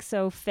he's like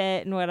so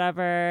fit and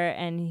whatever,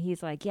 and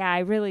he's like, yeah, I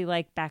really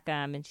like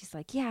Beckham, and she's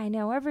like, yeah, I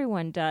know,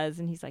 everyone does,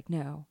 and he's like,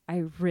 no,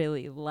 I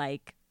really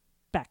like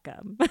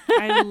Beckham.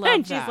 I love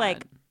and that. She's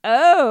like,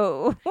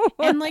 oh.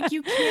 And like,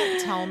 you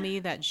can't tell me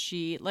that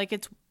she, like,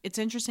 it's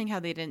interesting how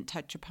they didn't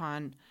touch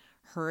upon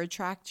her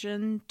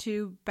attraction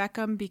to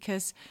Beckham,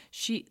 because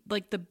she,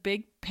 like, the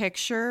big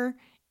picture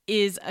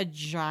is a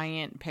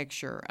giant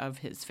picture of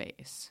his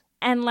face.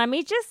 And let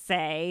me just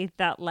say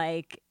that,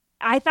 like,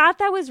 I thought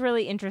that was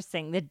really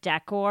interesting. The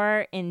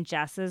decor in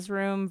Jess's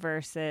room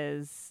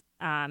versus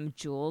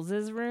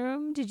Jules's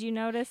room. Did you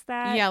notice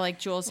that? Yeah, like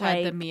Jules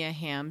had the Mia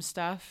Hamm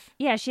stuff.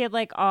 Yeah, she had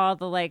like all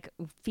the like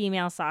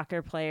female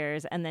soccer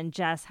players, and then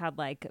Jess had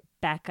like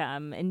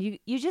Beckham. And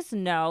you just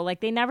know,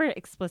 like, they never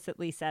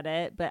explicitly said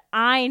it, but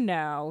I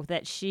know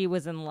that she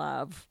was in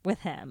love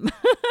with him.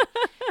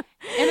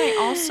 And I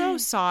also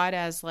saw it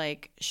as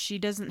like she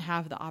doesn't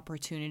have the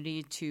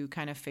opportunity to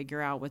kind of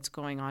figure out what's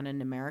going on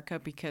in America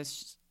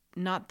because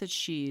not that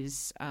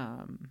she's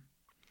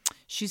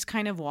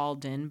kind of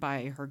walled in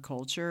by her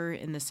culture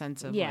in the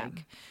sense of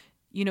like,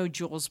 you know,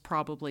 Jules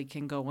probably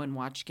can go and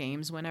watch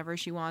games whenever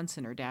she wants,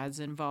 and her dad's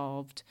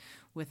involved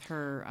with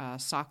her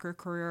soccer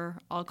career,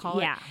 I'll call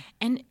it.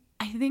 And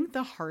I think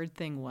the hard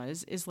thing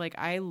is like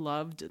I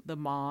loved the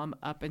mom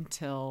up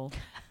until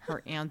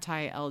her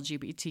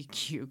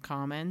anti-LGBTQ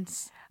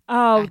comments.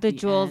 Oh, the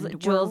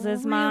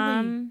Jules's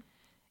mom.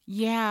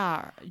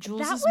 Yeah,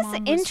 Jules's that mom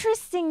was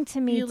interesting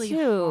to me really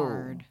too,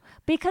 hard.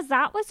 because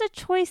that was a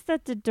choice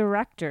that the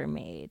director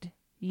made.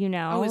 You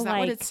know, Oh, is that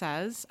what it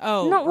says?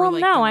 Oh, no. Well,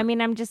 like no. I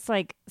mean, I'm just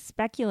like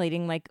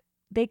speculating. Like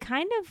they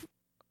kind of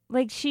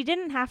like she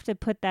didn't have to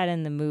put that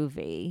in the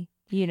movie.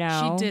 You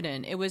know, she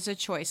didn't. It was a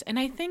choice, and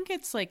I think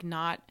it's like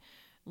not.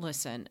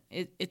 Listen,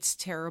 it's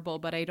terrible,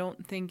 but I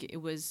don't think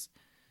it was.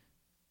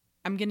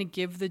 I'm gonna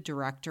give the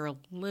director a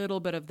little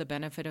bit of the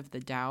benefit of the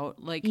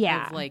doubt. Like,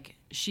 of like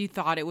she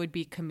thought it would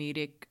be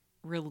comedic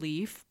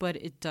relief, but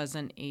it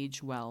doesn't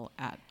age well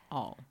at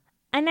all.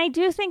 And I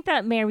do think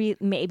that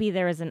maybe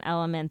there is an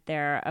element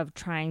there of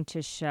trying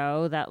to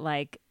show that,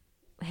 like,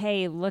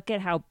 hey, look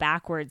at how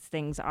backwards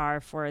things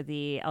are for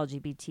the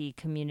LGBT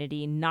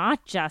community,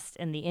 not just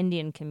in the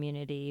Indian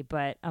community,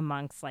 but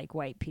amongst like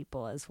white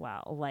people as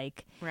well.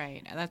 Like,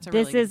 right, that's a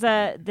this really is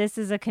this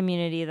is a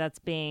community that's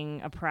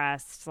being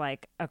oppressed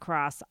like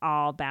across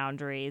all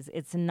boundaries.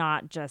 It's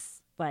not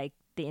just like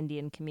the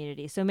Indian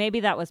community. So maybe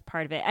that was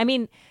part of it. I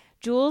mean,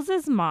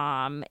 Jules's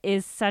mom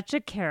is such a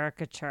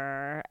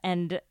caricature,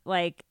 and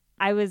like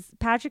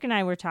Patrick and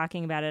I were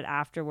talking about it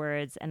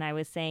afterwards, and I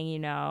was saying, you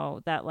know,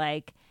 that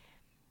like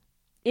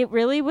it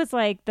really was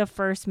like the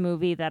first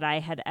movie that I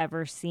had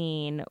ever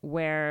seen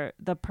where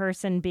the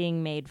person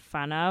being made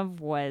fun of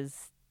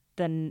was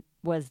the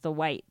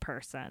white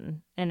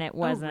person, and it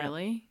wasn't. Oh,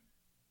 really?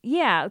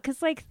 Yeah,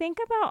 because like think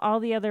about all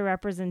the other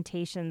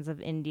representations of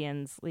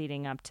Indians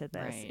leading up to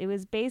this. Right. It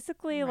was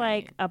basically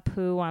like a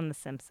Apu on The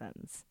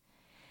Simpsons.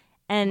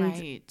 And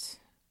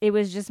it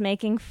was just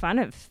making fun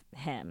of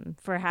him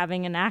for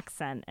having an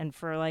accent and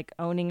for like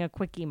owning a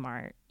Quickie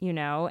Mart, you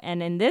know?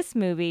 And in this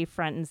movie,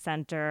 front and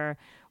center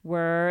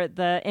were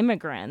the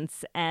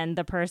immigrants, and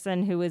the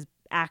person who was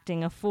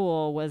acting a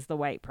fool was the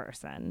white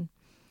person.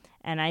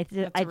 And I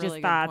just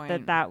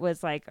thought that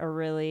was like a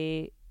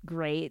really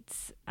great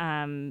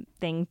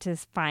thing to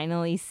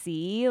finally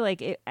see.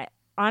 Like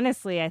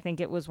honestly, I think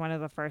it was one of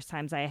the first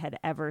times I had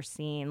ever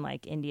seen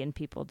like Indian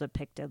people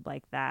depicted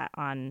like that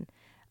on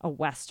a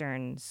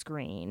Western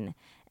screen,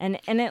 and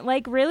it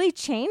like really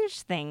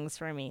changed things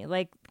for me.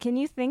 Like, can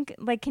you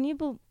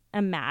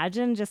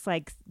imagine just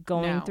like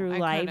going through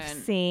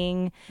life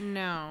seeing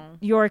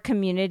your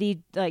community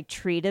like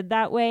treated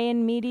that way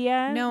in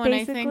media? No,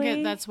 basically? And I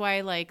think that's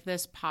why like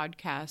this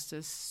podcast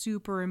is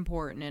super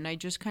important, and I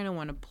just kind of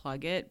want to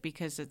plug it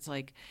because it's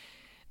like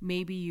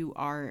maybe you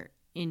are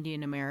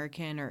Indian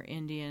American or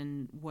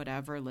Indian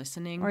whatever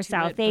listening, or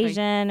South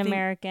Asian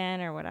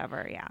American or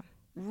whatever,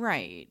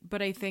 right.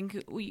 But I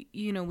think we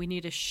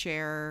need to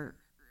share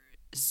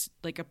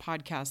like a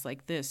podcast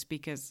like this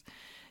because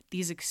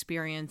these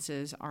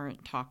experiences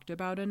aren't talked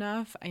about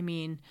enough. I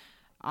mean,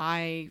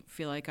 I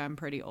feel like I'm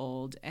pretty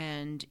old,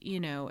 and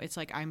it's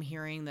like I'm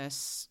hearing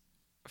this.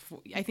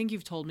 I think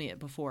you've told me it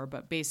before,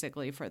 but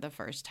basically for the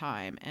first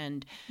time,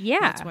 and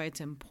that's why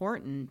it's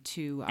important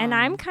to. And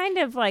I'm kind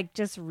of like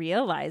just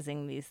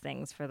realizing these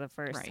things for the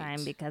first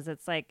time because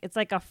it's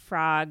like a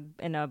frog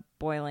in a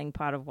boiling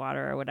pot of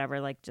water or whatever.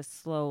 Like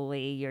just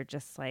slowly, you're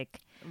just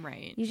like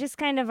you just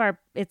kind of are.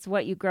 It's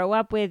what you grow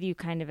up with. You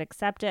kind of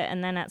accept it,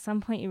 and then at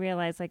some point you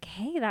realize like,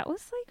 hey, that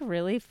was like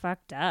really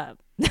fucked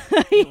up.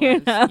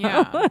 You know?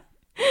 Yeah.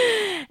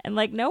 And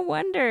like no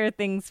wonder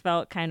things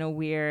felt kind of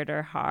weird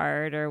or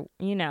hard or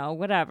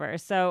whatever.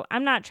 So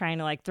I'm not trying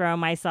to like throw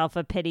myself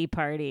a pity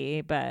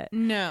party, but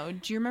no.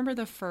 Do you remember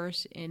the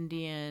first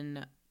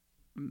Indian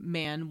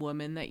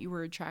woman that you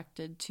were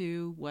attracted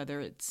to? Whether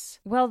it's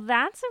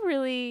that's a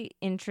really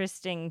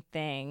interesting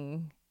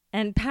thing,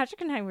 and Patrick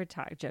and I were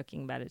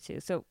joking about it too.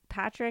 So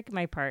Patrick,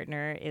 my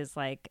partner, is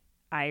like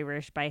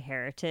Irish by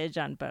heritage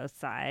on both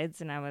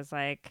sides, and I was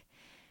like,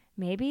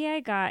 maybe I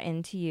got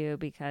into you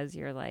because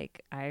you're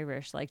like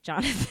Irish, like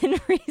Jonathan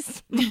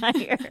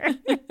Rhys-Meyer.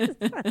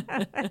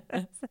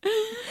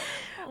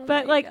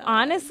 But like,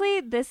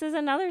 honestly, this is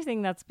another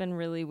thing that's been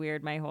really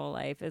weird my whole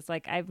life. Is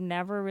like I've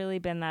never really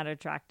been that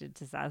attracted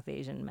to South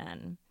Asian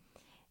men.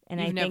 And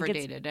You've never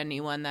dated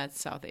anyone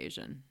that's South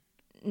Asian?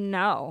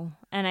 No.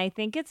 And I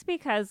think it's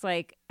because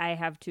like I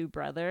have two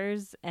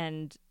brothers,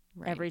 and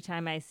every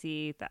time I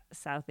see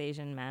South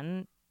Asian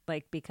men,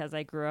 like because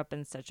I grew up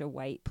in such a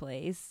white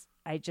place,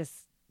 I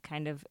just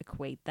kind of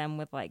equate them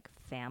with like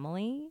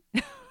family.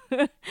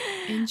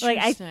 Like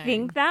I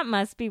think that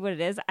must be what it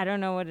is. I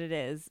don't know what it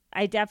is.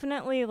 I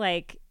definitely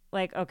like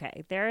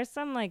okay, there are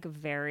some like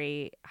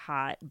very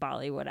hot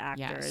Bollywood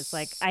actors. Yes,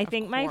 like I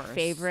think my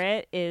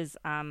favorite is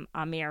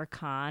Amir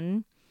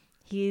Khan.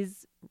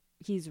 He's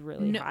He's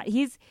really No. hot.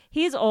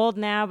 He's old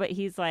now, but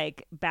he's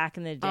like back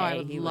in the day. Oh, I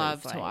would he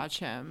love was to like, watch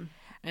him.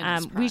 In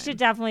his we prime. should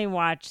definitely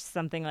watch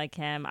something like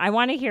him. I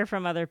want to hear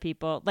from other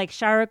people. Like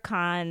Shah Rukh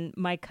Khan,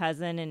 my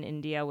cousin in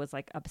India was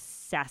like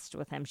obsessed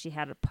with him. She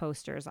had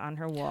posters on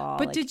her wall.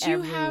 But like, did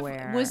you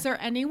everywhere. was there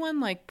anyone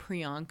like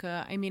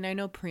Priyanka? I mean, I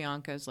know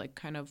Priyanka is like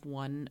kind of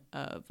one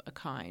of a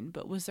kind,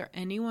 but was there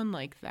anyone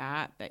like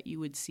that you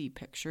would see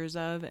pictures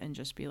of and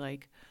just be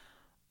like,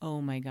 oh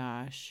my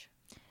gosh?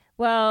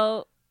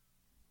 Well,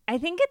 I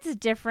think it's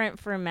different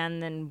for men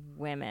than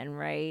women,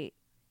 right?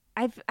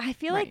 I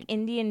feel like Right.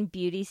 Indian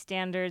beauty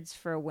standards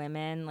for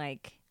women,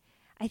 like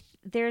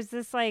there's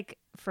this like,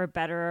 for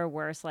better or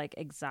worse, like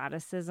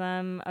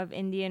exoticism of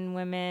Indian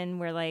women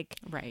where like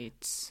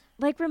Right.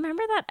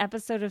 remember that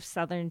episode of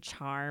Southern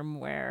Charm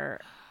where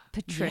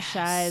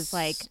Patricia is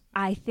like, Yes.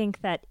 I think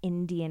that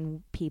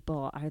Indian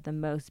people are the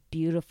most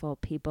beautiful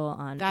people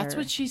on That's earth.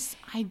 what she's.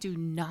 I do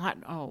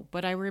not know,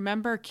 but I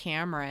remember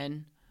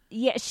Cameron.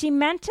 Yeah, she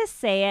meant to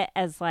say it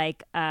as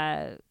like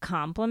a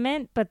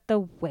compliment, but the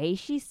way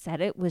she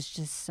said it was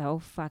just so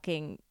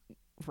fucking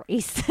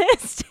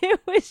racist. It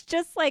was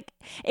just like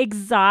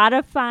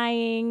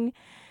exotifying.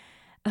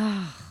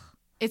 Ugh.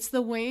 It's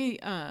the way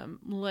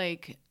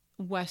like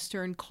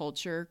Western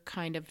culture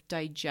kind of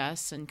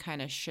digests and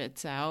kind of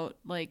shits out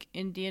like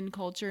Indian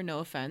culture, no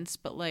offense,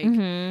 but like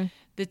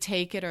the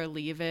take it or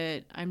leave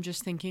it. I'm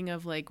just thinking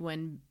of like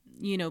when,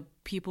 you know,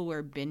 people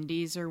wear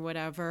bindis or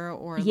whatever,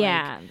 or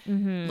Yeah.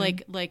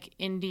 like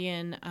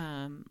Indian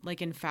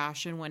like in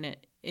fashion when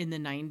it in the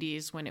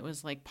 90s when it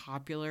was like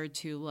popular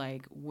to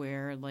like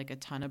wear like a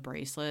ton of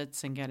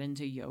bracelets and get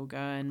into yoga,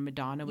 and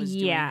Madonna was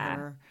doing Yeah.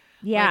 her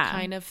Yeah. like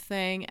kind of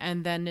thing,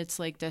 and then it's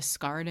like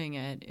discarding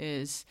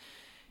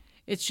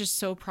it's just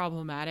so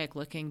problematic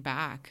looking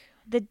back.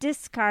 The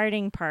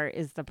discarding part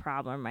is the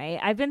problem, right?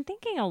 I've been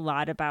thinking a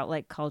lot about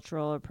like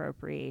cultural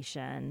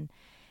appropriation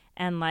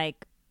and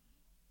like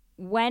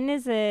when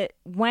is it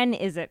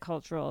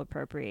cultural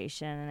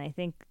appropriation? And I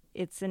think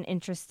it's an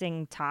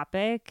interesting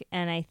topic,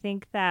 and I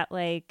think that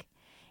like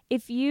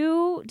if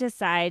you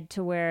decide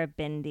to wear a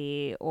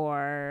bindi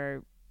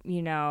or,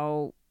 you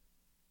know,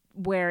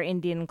 wear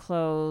Indian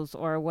clothes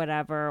or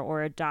whatever,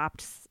 or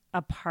adopt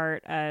a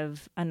part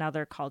of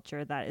another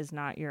culture that is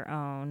not your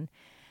own,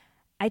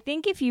 I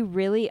think if you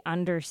really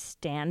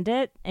understand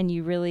it and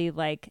you really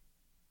like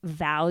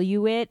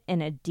value it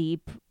in a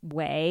deep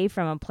way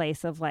from a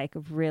place of like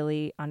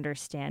really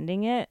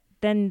understanding it,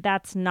 then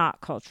that's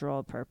not cultural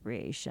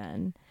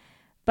appropriation.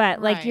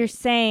 But like you're Right.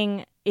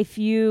 saying, if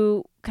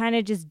you kind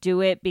of just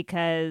do it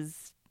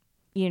because,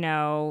 you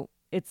know,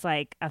 it's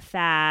like a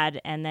fad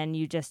and then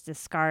you just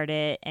discard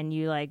it and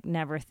you like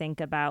never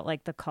think about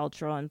like the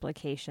cultural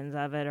implications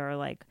of it, or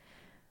like,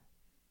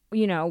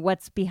 you know,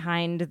 what's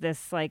behind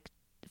this like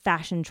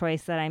fashion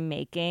choice that I'm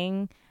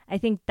making, I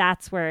think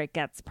that's where it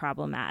gets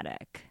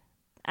problematic.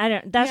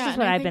 That's Yeah, just and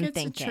what I I've think been it's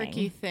thinking. a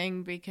tricky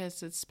thing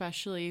because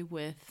especially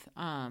with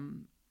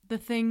the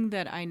thing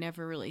that I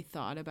never really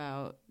thought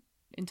about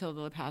until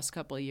the past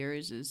couple of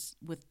years is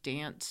with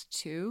dance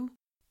too.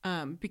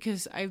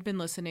 Because I've been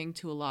listening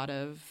to a lot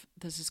of,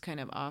 this is kind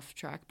of off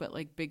track, but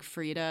like Big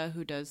Frida,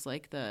 who does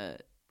like the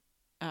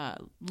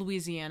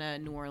Louisiana,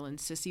 New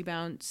Orleans sissy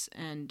bounce,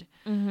 and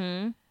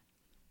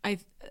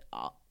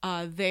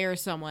they are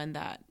someone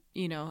that,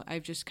 you know,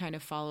 I've just kind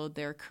of followed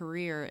their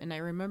career. And I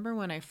remember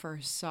when I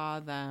first saw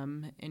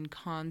them in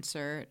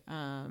concert,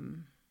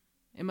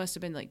 it must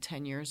have been like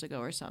 10 years ago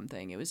or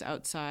something. It was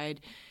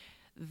outside.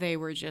 They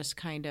were just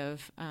kind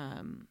of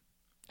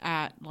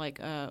at like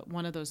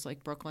one of those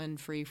like Brooklyn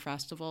free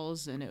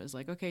festivals. And it was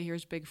like, okay,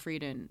 here's Big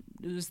Frida. And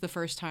it was the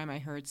first time I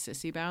heard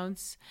sissy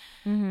bounce.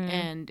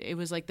 And it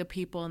was like the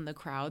people in the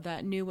crowd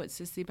that knew what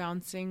sissy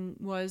bouncing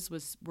were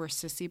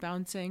sissy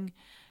bouncing.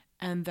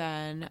 And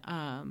then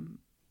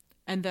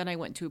I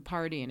went to a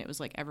party and it was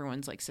like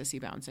everyone's like sissy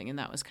bouncing, and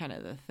that was kind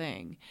of the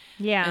thing.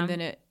 Yeah.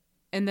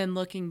 And then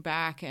looking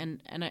back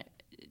and I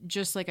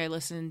just like I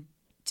listened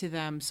to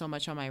them so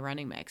much on my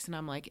running mix, and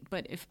I'm like,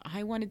 but if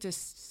I wanted to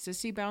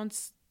sissy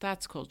bounce,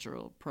 that's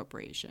cultural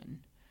appropriation.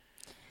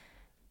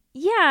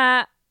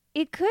 Yeah,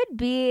 it could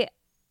be.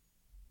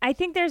 I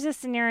think there's a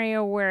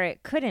scenario where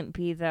it couldn't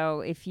be, though,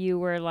 if you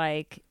were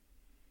like,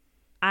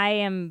 I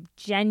am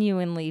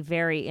genuinely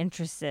very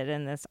interested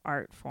in this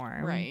art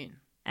form. Right.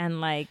 And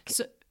like,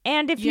 So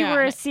and if you yeah,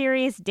 were a and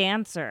serious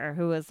dancer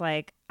who was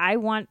like, I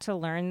want to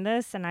learn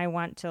this and I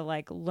want to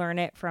like learn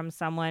it from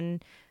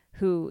someone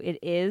who it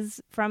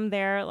is from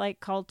their like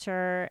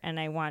culture, and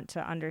I want to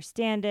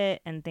understand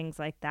it and things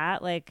like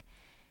that. Like,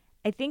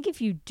 I think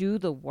if you do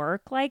the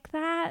work like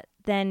that,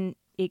 then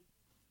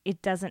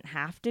it doesn't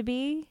have to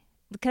be.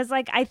 Because,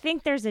 like, I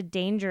think there's a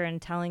danger in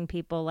telling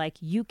people, like,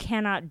 you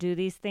cannot do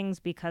these things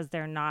because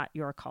they're not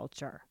your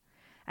culture.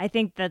 I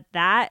think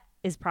that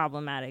is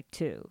problematic,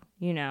 too,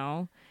 you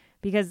know?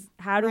 Because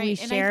how do we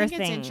share and I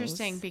think things? it's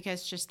interesting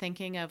because just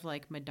thinking of,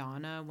 like,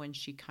 Madonna when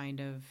she kind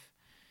of,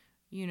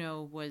 you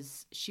know,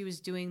 she was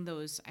doing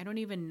those, I don't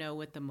even know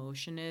what the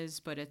motion is,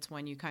 but it's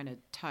when you kind of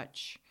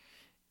touch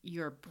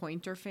your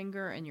pointer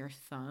finger and your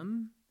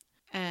thumb.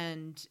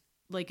 And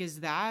like,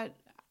 is that,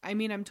 I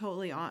mean, I'm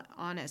totally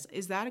honest.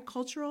 Is that a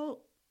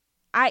cultural?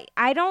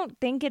 I don't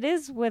think it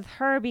is with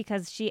her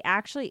because she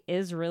actually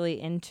is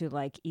really into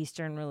like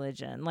Eastern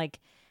religion.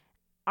 Like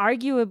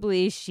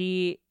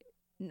arguably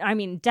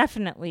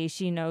definitely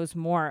she knows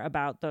more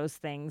about those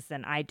things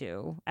than I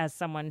do as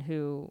someone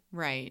who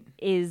Right.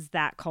 is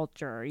that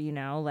culture,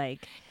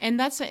 like. And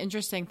that's the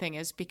interesting thing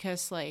is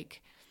because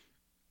like,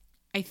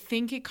 I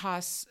think it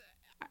costs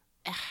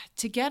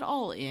to get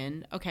all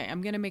in. Okay,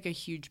 I'm going to make a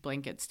huge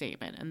blanket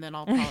statement and then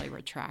I'll probably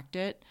retract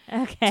it.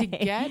 Okay. To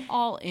get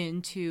all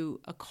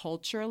into a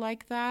culture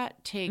like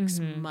that takes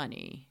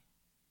money.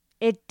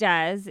 It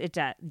does.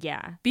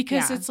 Yeah.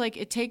 Because it's like,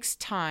 it takes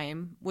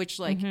time, which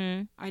like,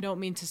 I don't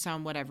mean to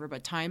sound whatever,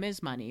 but time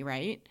is money,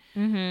 right?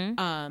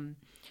 Mm-hmm.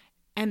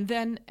 And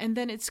then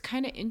it's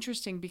kind of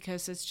interesting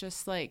because it's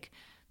just like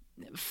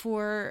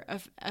for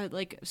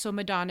like, so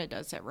Madonna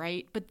does it,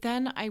 right? But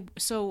then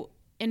so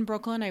in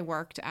Brooklyn, I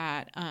worked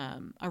at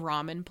a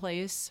ramen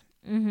place,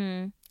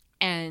 and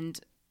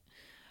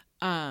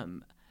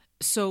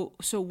so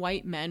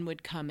white men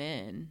would come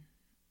in,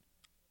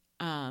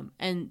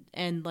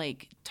 and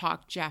like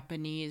talk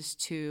Japanese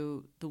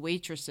to the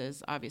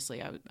waitresses.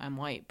 Obviously, I'm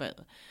white,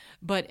 but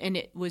and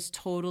it was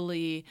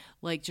totally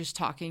like just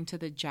talking to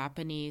the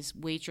Japanese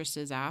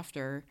waitresses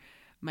after.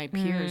 My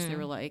peers, they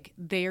were like,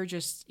 they are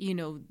just,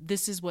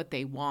 this is what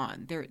they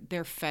want.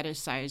 They're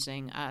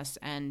fetishizing us,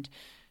 and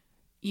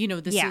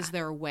this is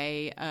their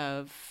way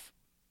of,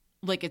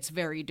 like, it's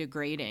very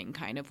degrading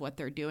kind of what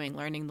they're doing,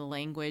 learning the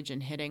language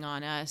and hitting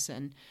on us,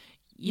 and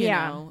you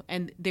know,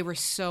 and they were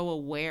so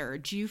aware.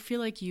 Do you feel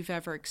like you've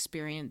ever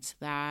experienced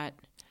that?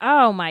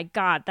 Oh my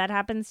God, that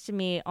happens to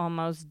me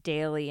almost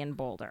daily in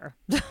Boulder.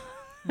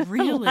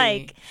 Really?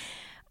 Like,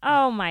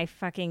 oh my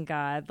fucking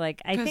God.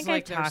 Like, I think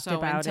like, I talked they're so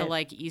about into it.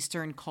 like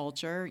Eastern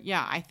culture.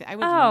 Yeah, I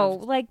would Oh,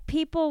 like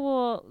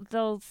people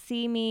they'll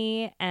see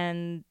me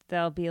and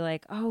they'll be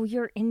like, "Oh,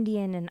 you're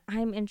Indian and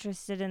I'm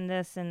interested in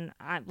this," and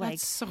I'm like,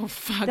 that's so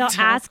fucked they'll up.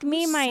 ask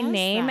me Who my says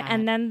name, that?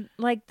 and then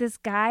like this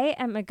guy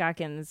at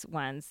McGuckin's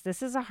once.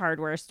 This is a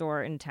hardware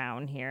store in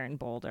town here in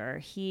Boulder.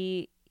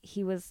 He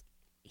just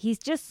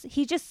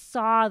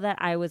saw that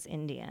I was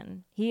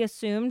Indian. He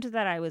assumed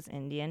that I was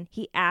Indian.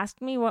 He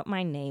asked me what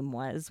my name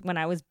was when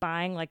I was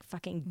buying like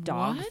fucking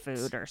dog What?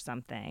 food or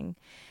something.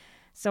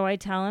 So I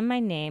tell him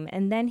my name,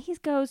 and then he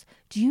goes,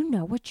 "Do you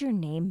know what your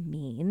name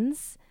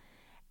means?"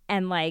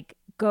 And like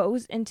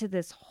goes into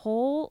this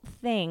whole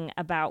thing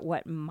about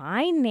what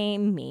my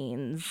name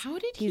means. How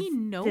did he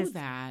know this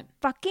that?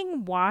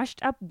 fucking washed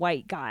up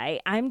white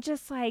guy. I'm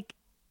just like,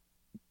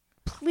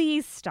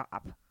 please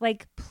stop.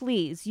 Like,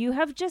 please. You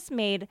have just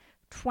made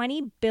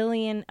 20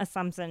 billion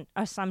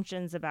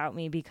assumptions about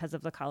me because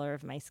of the color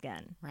of my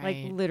skin. Right.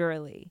 Like,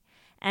 literally.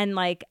 And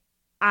like,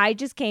 I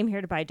just came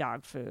here to buy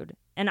dog food.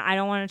 And I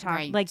don't want to talk.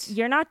 Right. Like,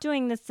 you're not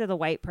doing this to the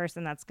white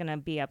person that's going to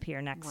be up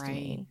here next to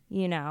me.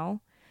 You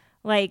know?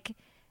 Like,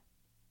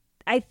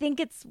 I think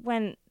it's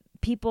when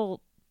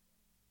people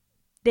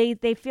they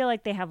feel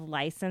like they have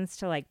license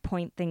to like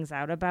point things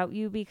out about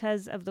you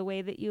because of the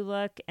way that you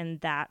look, and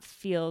that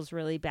feels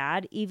really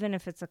bad, even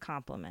if it's a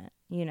compliment,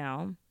 you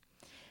know?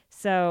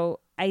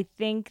 So I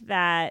think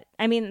that,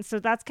 so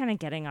that's kind of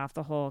getting off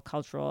the whole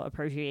cultural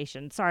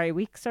appreciation. Sorry,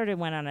 we sort of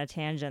went on a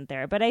tangent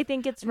there, but I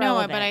think it's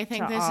relevant. No, but I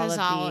think this is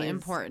all these.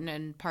 important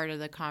and part of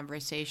the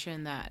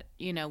conversation that,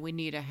 we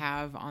need to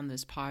have on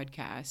this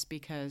podcast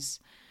because.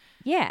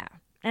 Yeah.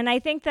 And I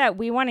think that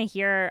we want to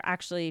hear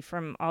actually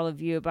from all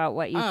of you about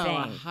what you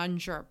think.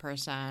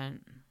 100%.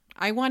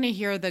 I want to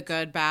hear the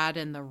good, bad,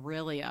 and the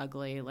really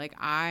ugly. Like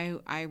I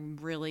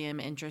really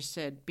am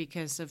interested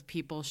because of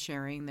people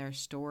sharing their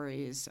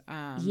stories.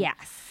 Yes.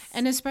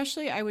 And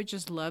especially I would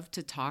just love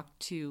to talk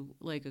to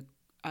like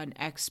an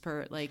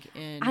expert like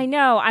in. I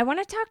know. I want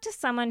to talk to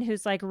someone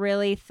who's like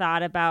really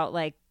thought about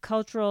like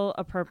cultural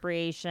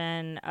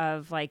appropriation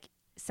of like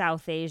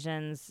South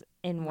Asians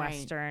in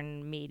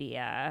Western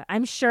media.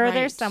 I'm sure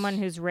there's someone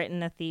who's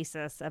written a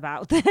thesis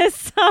about this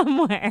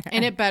somewhere.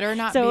 And it better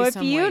not so be if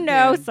some you white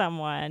know dude.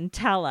 someone,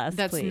 tell us,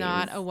 That's please.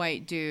 not a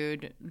white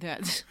dude.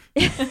 That's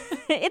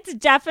It's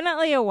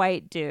definitely a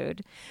white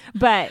dude.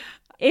 But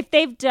if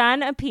they've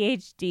done a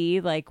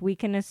PhD, like we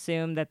can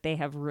assume that they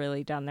have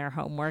really done their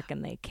homework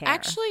and they care.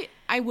 Actually,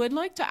 I would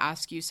like to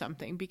ask you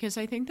something because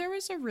I think there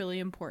was a really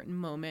important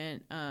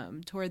moment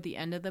toward the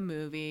end of the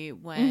movie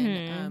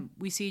when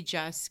we see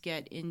Jess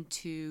get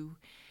into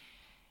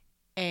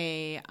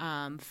a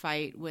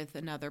fight with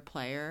another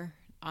player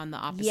on the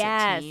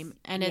opposite team.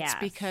 And it's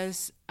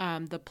because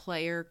the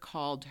player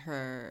called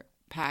her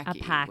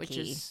Packy,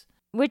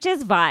 which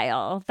is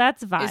vile.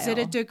 That's vile. Is it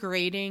a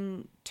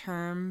degrading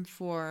term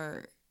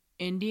for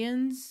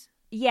Indians?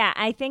 Yeah,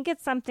 I think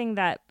it's something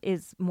that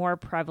is more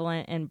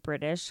prevalent in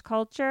British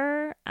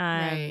culture.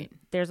 Right.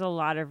 There's a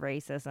lot of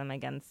racism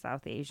against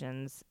South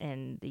Asians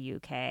in the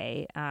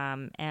UK.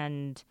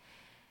 And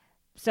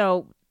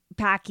so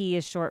Paki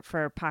is short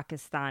for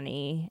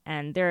Pakistani,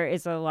 and there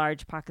is a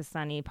large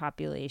Pakistani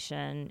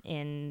population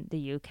in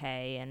the UK.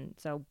 And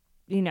so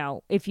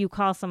if you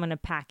call someone a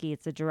Paki,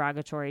 it's a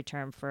derogatory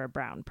term for a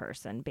brown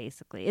person,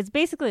 basically. It's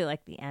basically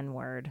like the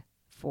N-word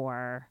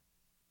for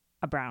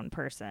a brown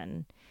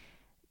person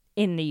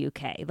in the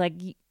UK. Like,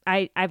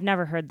 I've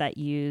never heard that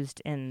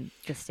used in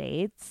the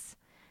States.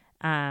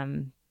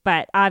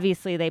 But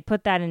obviously they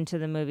put that into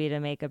the movie to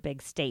make a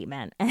big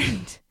statement.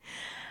 And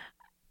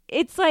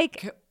it's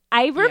like,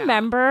 I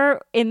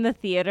remember in the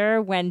theater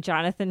when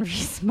Jonathan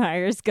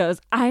Rhys-Meyers goes,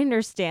 I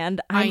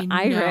understand, I'm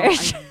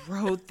Irish. I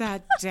wrote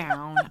that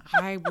down.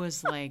 I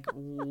was like,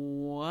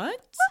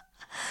 what?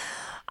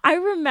 I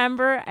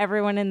remember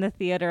everyone in the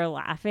theater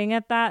laughing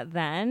at that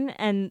then.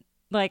 And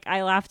like,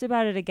 I laughed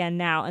about it again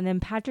now. And then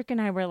Patrick and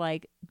I were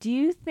like, do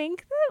you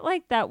think that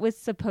like that was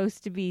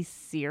supposed to be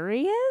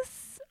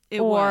serious?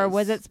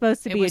 Was it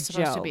supposed to be a joke? It was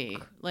supposed to be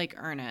like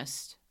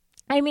earnest.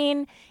 I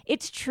mean,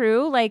 it's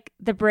true. Like,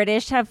 the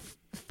British have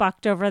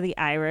fucked over the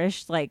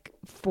Irish like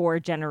 4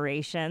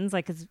 generations.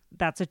 Like,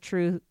 that's a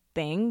true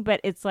thing. But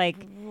it's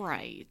like,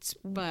 right?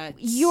 But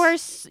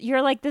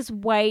you're like this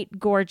white,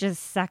 gorgeous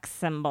sex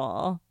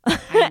symbol.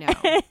 I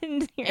know.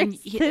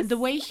 and the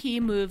way he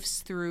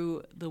moves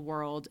through the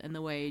world and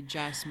the way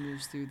Jess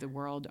moves through the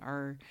world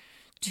are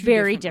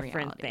very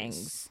different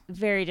things.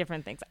 Very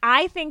different things.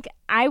 I think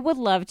I would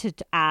love to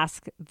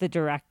ask the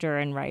director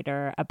and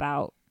writer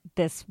about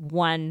this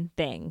one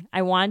thing.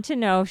 I want to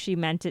know if she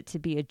meant it to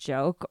be a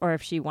joke or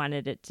if she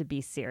wanted it to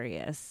be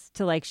serious,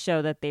 to like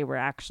show that they were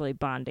actually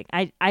bonding.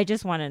 I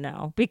just want to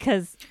know,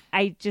 because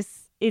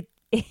it's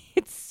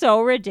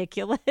so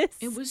ridiculous.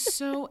 It was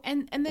so,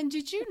 and then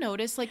did you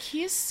notice, like,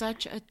 he is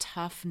such a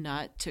tough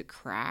nut to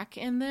crack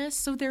in this.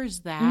 So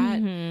there's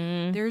that.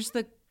 Mm-hmm. There's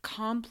the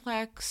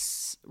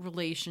complex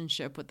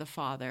relationship with the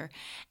father,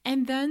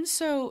 and then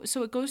so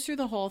it goes through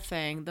the whole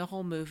thing, the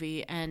whole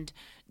movie, and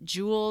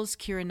Jules,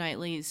 Keira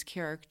Knightley's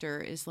character,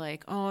 is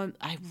like, oh,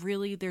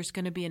 there's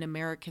going to be an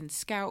American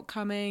Scout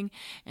coming,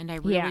 and I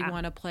really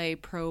want to play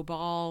pro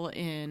ball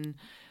in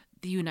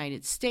the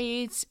United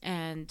States.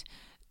 And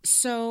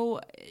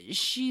so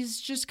she's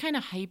just kind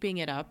of hyping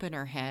it up in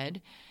her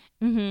head.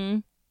 Mm-hmm.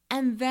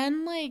 And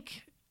then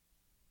like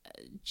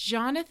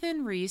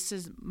Jonathan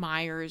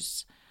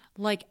Rhys-Meyers,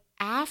 like,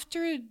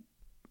 after,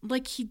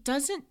 like, he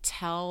doesn't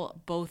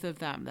tell both of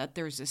them that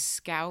there's a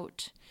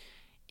scout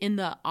in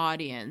the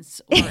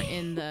audience or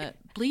in the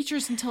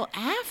bleachers until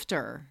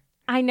after.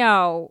 I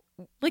know.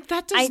 Like,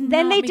 that does not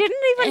then they make didn't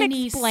even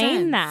any explain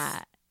sense.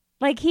 that.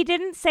 Like, he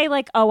didn't say,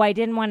 like, oh, I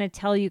didn't want to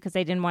tell you because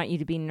I didn't want you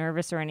to be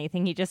nervous or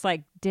anything. He just,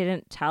 like,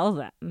 didn't tell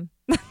them.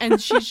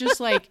 And she's just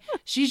like,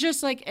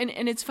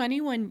 and it's funny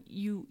when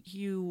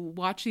you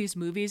watch these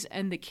movies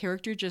and the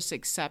character just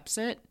accepts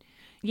it,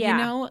 you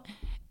know?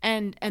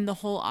 And the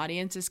whole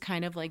audience is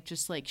kind of like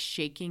just like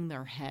shaking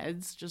their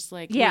heads, just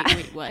like,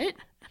 wait, what?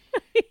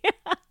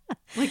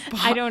 Like,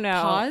 I don't know.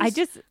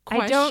 Pause,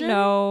 I don't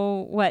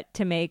know what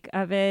to make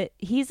of it.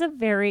 He's a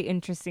very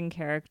interesting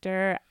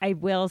character. I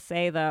will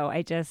say though,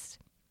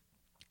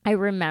 I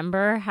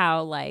remember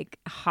how like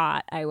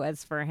hot I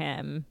was for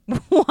him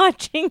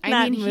watching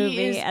that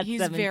movie at 17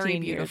 he's very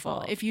beautiful.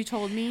 Years old. If you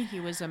told me he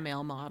was a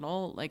male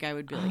model, like, I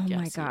would be like, yes,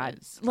 my God.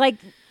 He is. Like,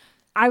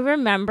 I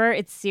remember,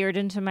 it's seared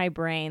into my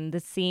brain, the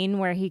scene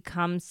where he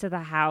comes to the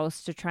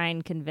house to try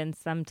and convince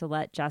them to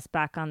let Jess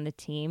back on the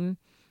team.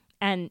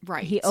 And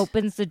he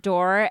opens the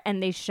door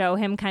and they show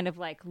him kind of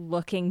like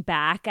looking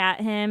back at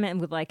him and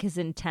with like his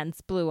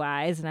intense blue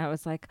eyes. And I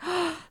was like,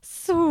 oh,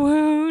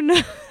 swoon.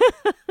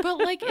 But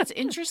like, it's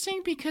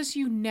interesting because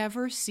you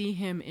never see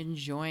him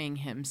enjoying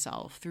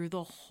himself through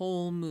the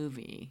whole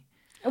movie.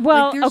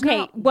 Well, like,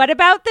 okay. What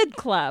about the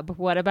club?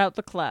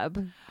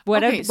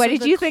 What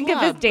did you think of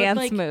his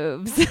dance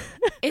moves?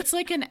 It's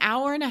like an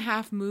hour and a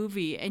half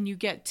movie and you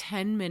get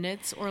 10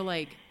 minutes or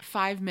like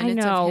 5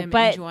 minutes of him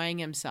enjoying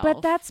himself.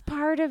 But that's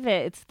part of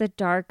it. It's the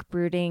dark,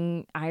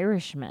 brooding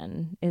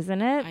Irishman,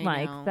 isn't it?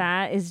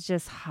 That is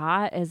just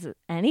hot as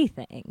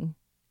anything.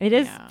 It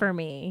is for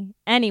me.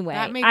 Anyway,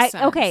 that makes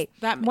sense. Okay,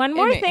 one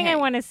more thing I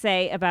want to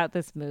say about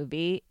this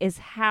movie is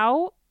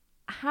how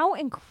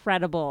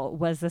incredible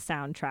was the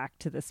soundtrack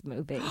to this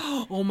movie.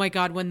 Oh my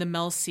God, when the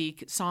Mel C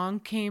song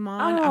came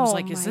on, I was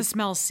like, is this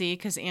Mel C?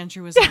 Because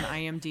Andrew was on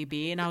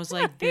IMDb, and I was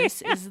like,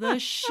 this is the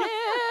shit.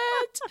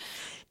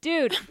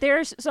 Dude,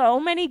 there's so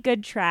many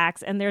good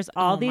tracks, and there's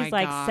all these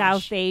like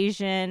South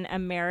Asian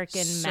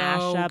American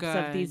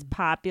mashups of these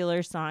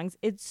popular songs.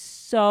 It's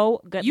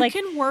so good. You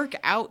can work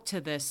out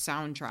to this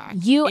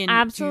soundtrack. You in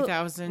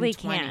absolutely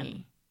 2020.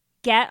 can.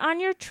 Get on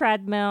your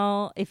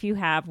treadmill if you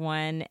have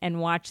one and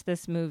watch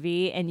this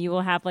movie, and you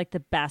will have like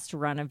the best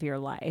run of your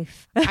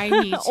life. I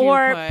need to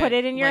or put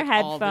it in your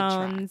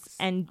headphones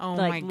and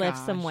like lift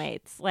some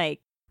weights.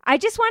 Like, I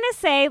just want to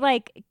say,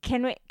 like,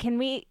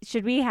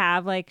 should we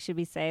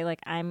say like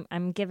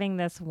I'm giving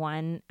this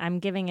one, I'm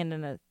giving it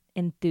an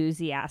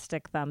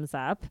enthusiastic thumbs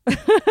up.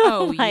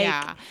 Oh like,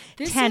 yeah,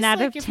 10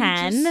 out of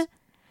 10.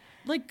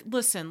 Like,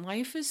 listen,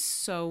 life is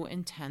so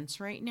intense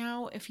right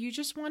now. If you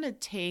just want to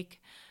take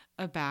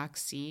a back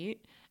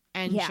seat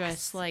and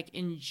just like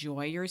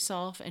enjoy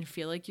yourself and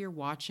feel like you're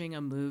watching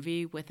a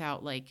movie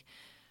without like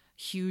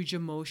huge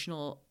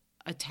emotional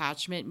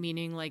attachment,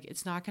 meaning like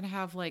it's not going to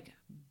have like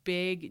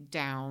big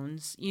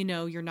downs. You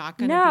know, you're not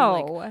going to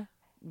be like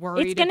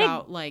worried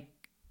about like,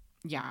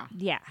 yeah.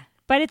 Yeah.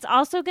 But it's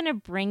also going to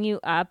bring you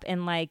up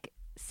in like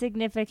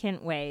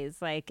significant ways.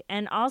 Like,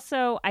 and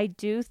also I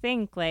do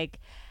think like,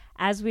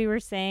 as we were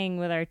saying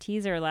with our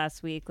teaser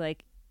last week,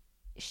 like,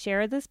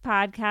 share this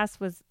podcast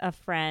with a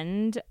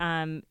friend.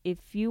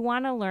 If you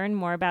want to learn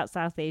more about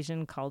South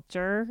Asian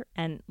culture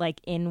and like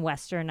in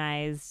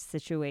westernized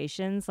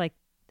situations, like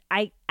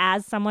I,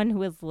 as someone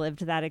who has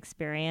lived that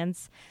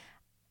experience,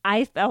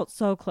 I felt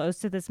so close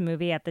to this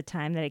movie at the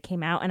time that it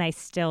came out, and I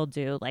still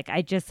do. Like,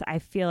 I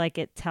feel like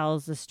it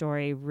tells the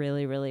story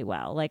really, really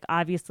well. Like,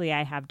 obviously,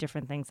 I have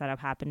different things that have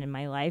happened in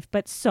my life,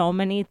 but so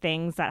many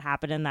things that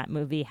happened in that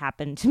movie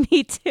happened to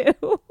me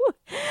too.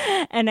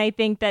 And I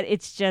think that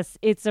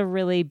it's a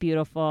really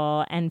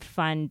beautiful and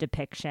fun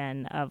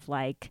depiction of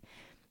like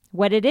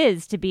what it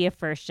is to be a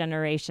first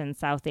generation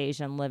South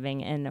Asian living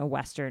in a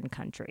Western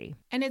country.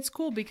 And it's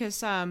cool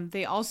because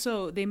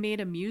they made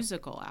a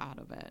musical out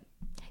of it.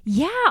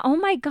 Yeah. Oh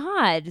my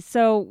God.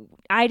 So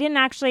I didn't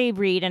actually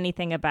read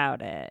anything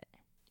about it.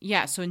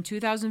 Yeah. So in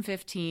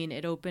 2015,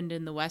 it opened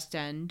in the West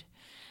End.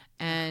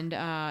 And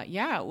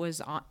it was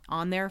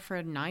on there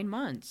for 9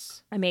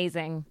 months.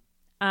 Amazing.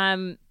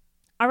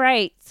 All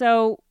right.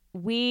 So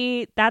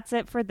that's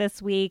it for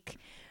this week.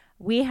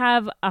 We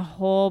have a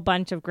whole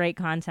bunch of great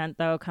content,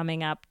 though,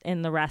 coming up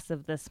in the rest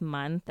of this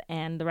month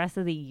and the rest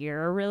of the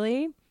year,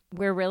 really.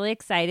 We're really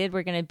excited.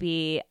 We're going to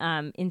be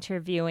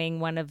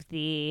interviewing one of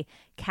the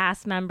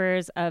cast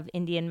members of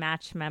Indian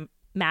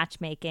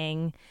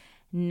Matchmaking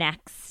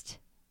next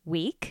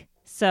week.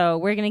 So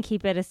we're going to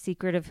keep it a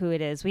secret of who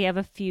it is. We have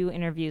a few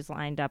interviews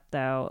lined up,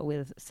 though,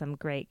 with some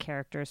great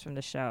characters from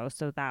the show.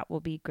 So that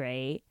will be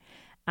great.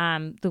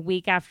 The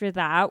week after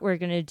that, we're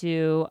going to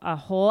do a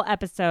whole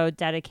episode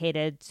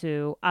dedicated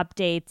to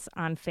updates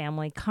on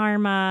Family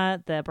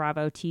Karma, the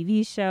Bravo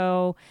TV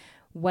show,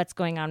 what's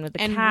going on with the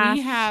cast. And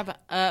we have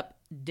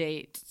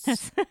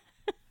updates.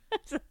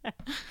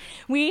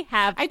 We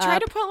have I try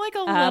to put like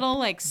a little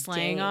like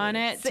slang on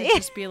it to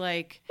just be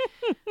like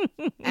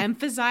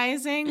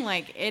emphasizing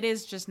like it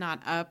is just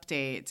not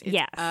updates. It's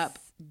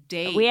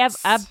updates. We have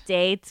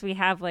updates. We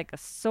have like a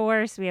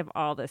source. We have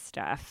all this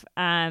stuff.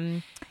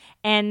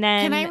 And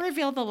then can I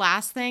reveal the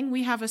last thing?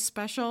 We have a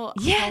special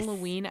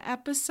Halloween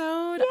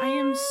episode. Yay! I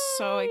am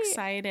so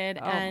excited.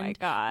 Oh my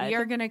God. We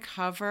are going to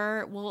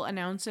cover, we'll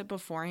announce it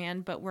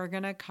beforehand, but we're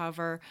going to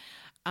cover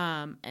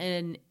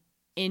an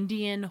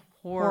Indian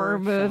horror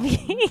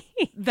movie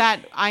that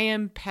I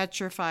am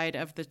petrified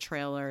of the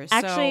trailer.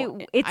 Actually,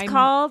 so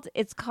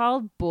it's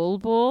called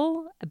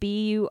Bulbul,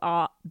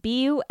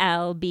 Bulbbul,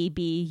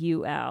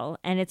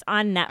 and it's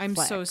on Netflix. I'm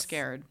so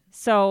scared.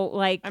 So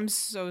like I'm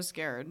so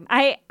scared.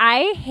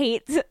 I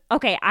hate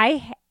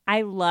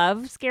I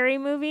love scary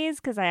movies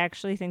because I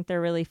actually think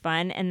they're really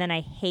fun, and then I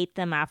hate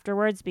them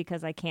afterwards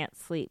because I can't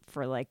sleep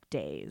for like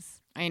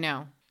days. I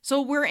know.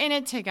 So we're in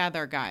it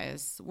together,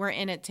 guys. We're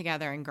in it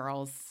together, and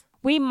girls.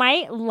 We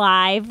might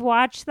live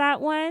watch that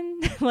one.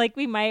 Like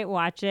we might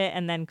watch it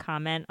and then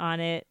comment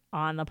on it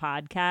on the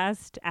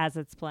podcast as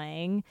it's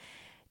playing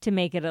to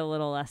make it a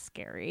little less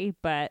scary.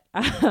 But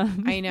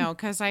I know,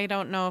 because I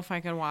don't know if I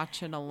can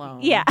watch it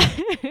alone. Yeah,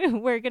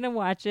 we're going to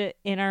watch it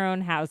in our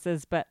own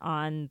houses, but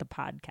on the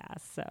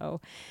podcast. So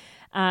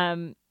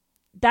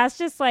that's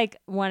just like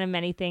one of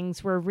many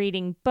things. We're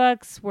reading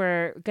books.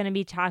 We're going to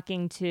be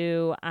talking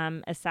to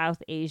a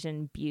South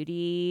Asian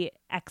beauty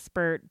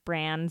expert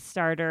brand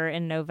starter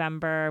in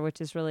November,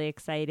 which is really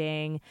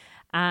exciting.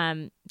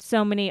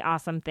 So many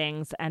awesome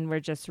things. And we're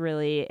just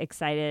really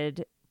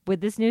excited with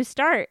this new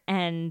start,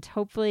 and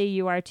hopefully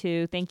you are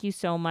too. Thank you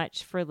so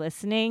much for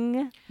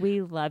listening.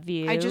 We love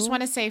you. I just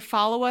want to say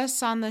follow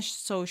us on the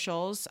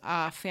socials,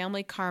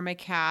 Family Karma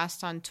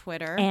Cast on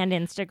Twitter and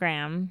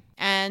Instagram,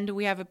 and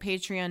we have a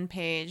Patreon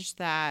page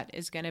that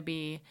is going to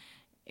be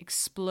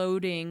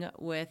exploding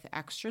with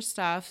extra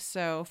stuff,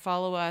 so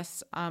follow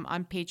us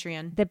on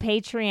Patreon. The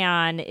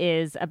Patreon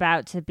is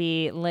about to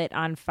be lit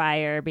on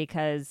fire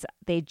because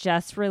they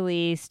just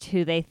released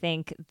who they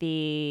think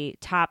the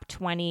top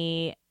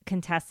 20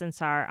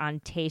 contestants are on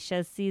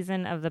Tayshia's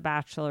season of The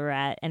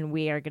Bachelorette, and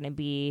we are going to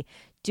be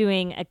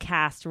doing a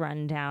cast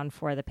rundown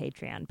for the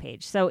Patreon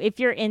page. So if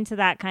you're into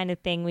that kind of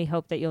thing, we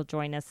hope that you'll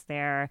join us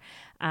there.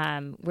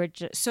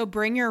 So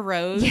bring your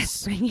rose.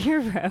 Yes, bring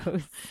your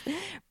rose.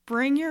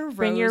 Bring your rose.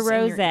 Bring your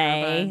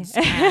rosé.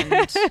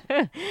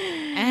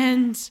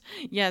 And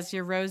yes,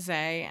 your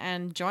rosé,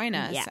 and join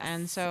us. Yes.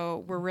 And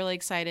so we're really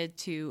excited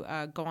to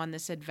go on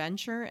this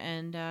adventure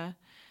and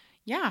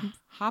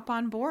hop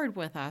on board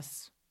with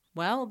us.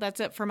 Well, that's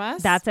it from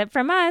us. That's it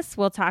from us.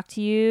 We'll talk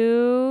to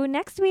you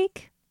next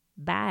week.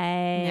 Bye.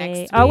 Next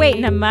week. Oh, wait.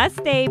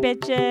 Namaste,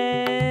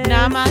 bitches.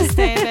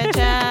 Namaste, bitches.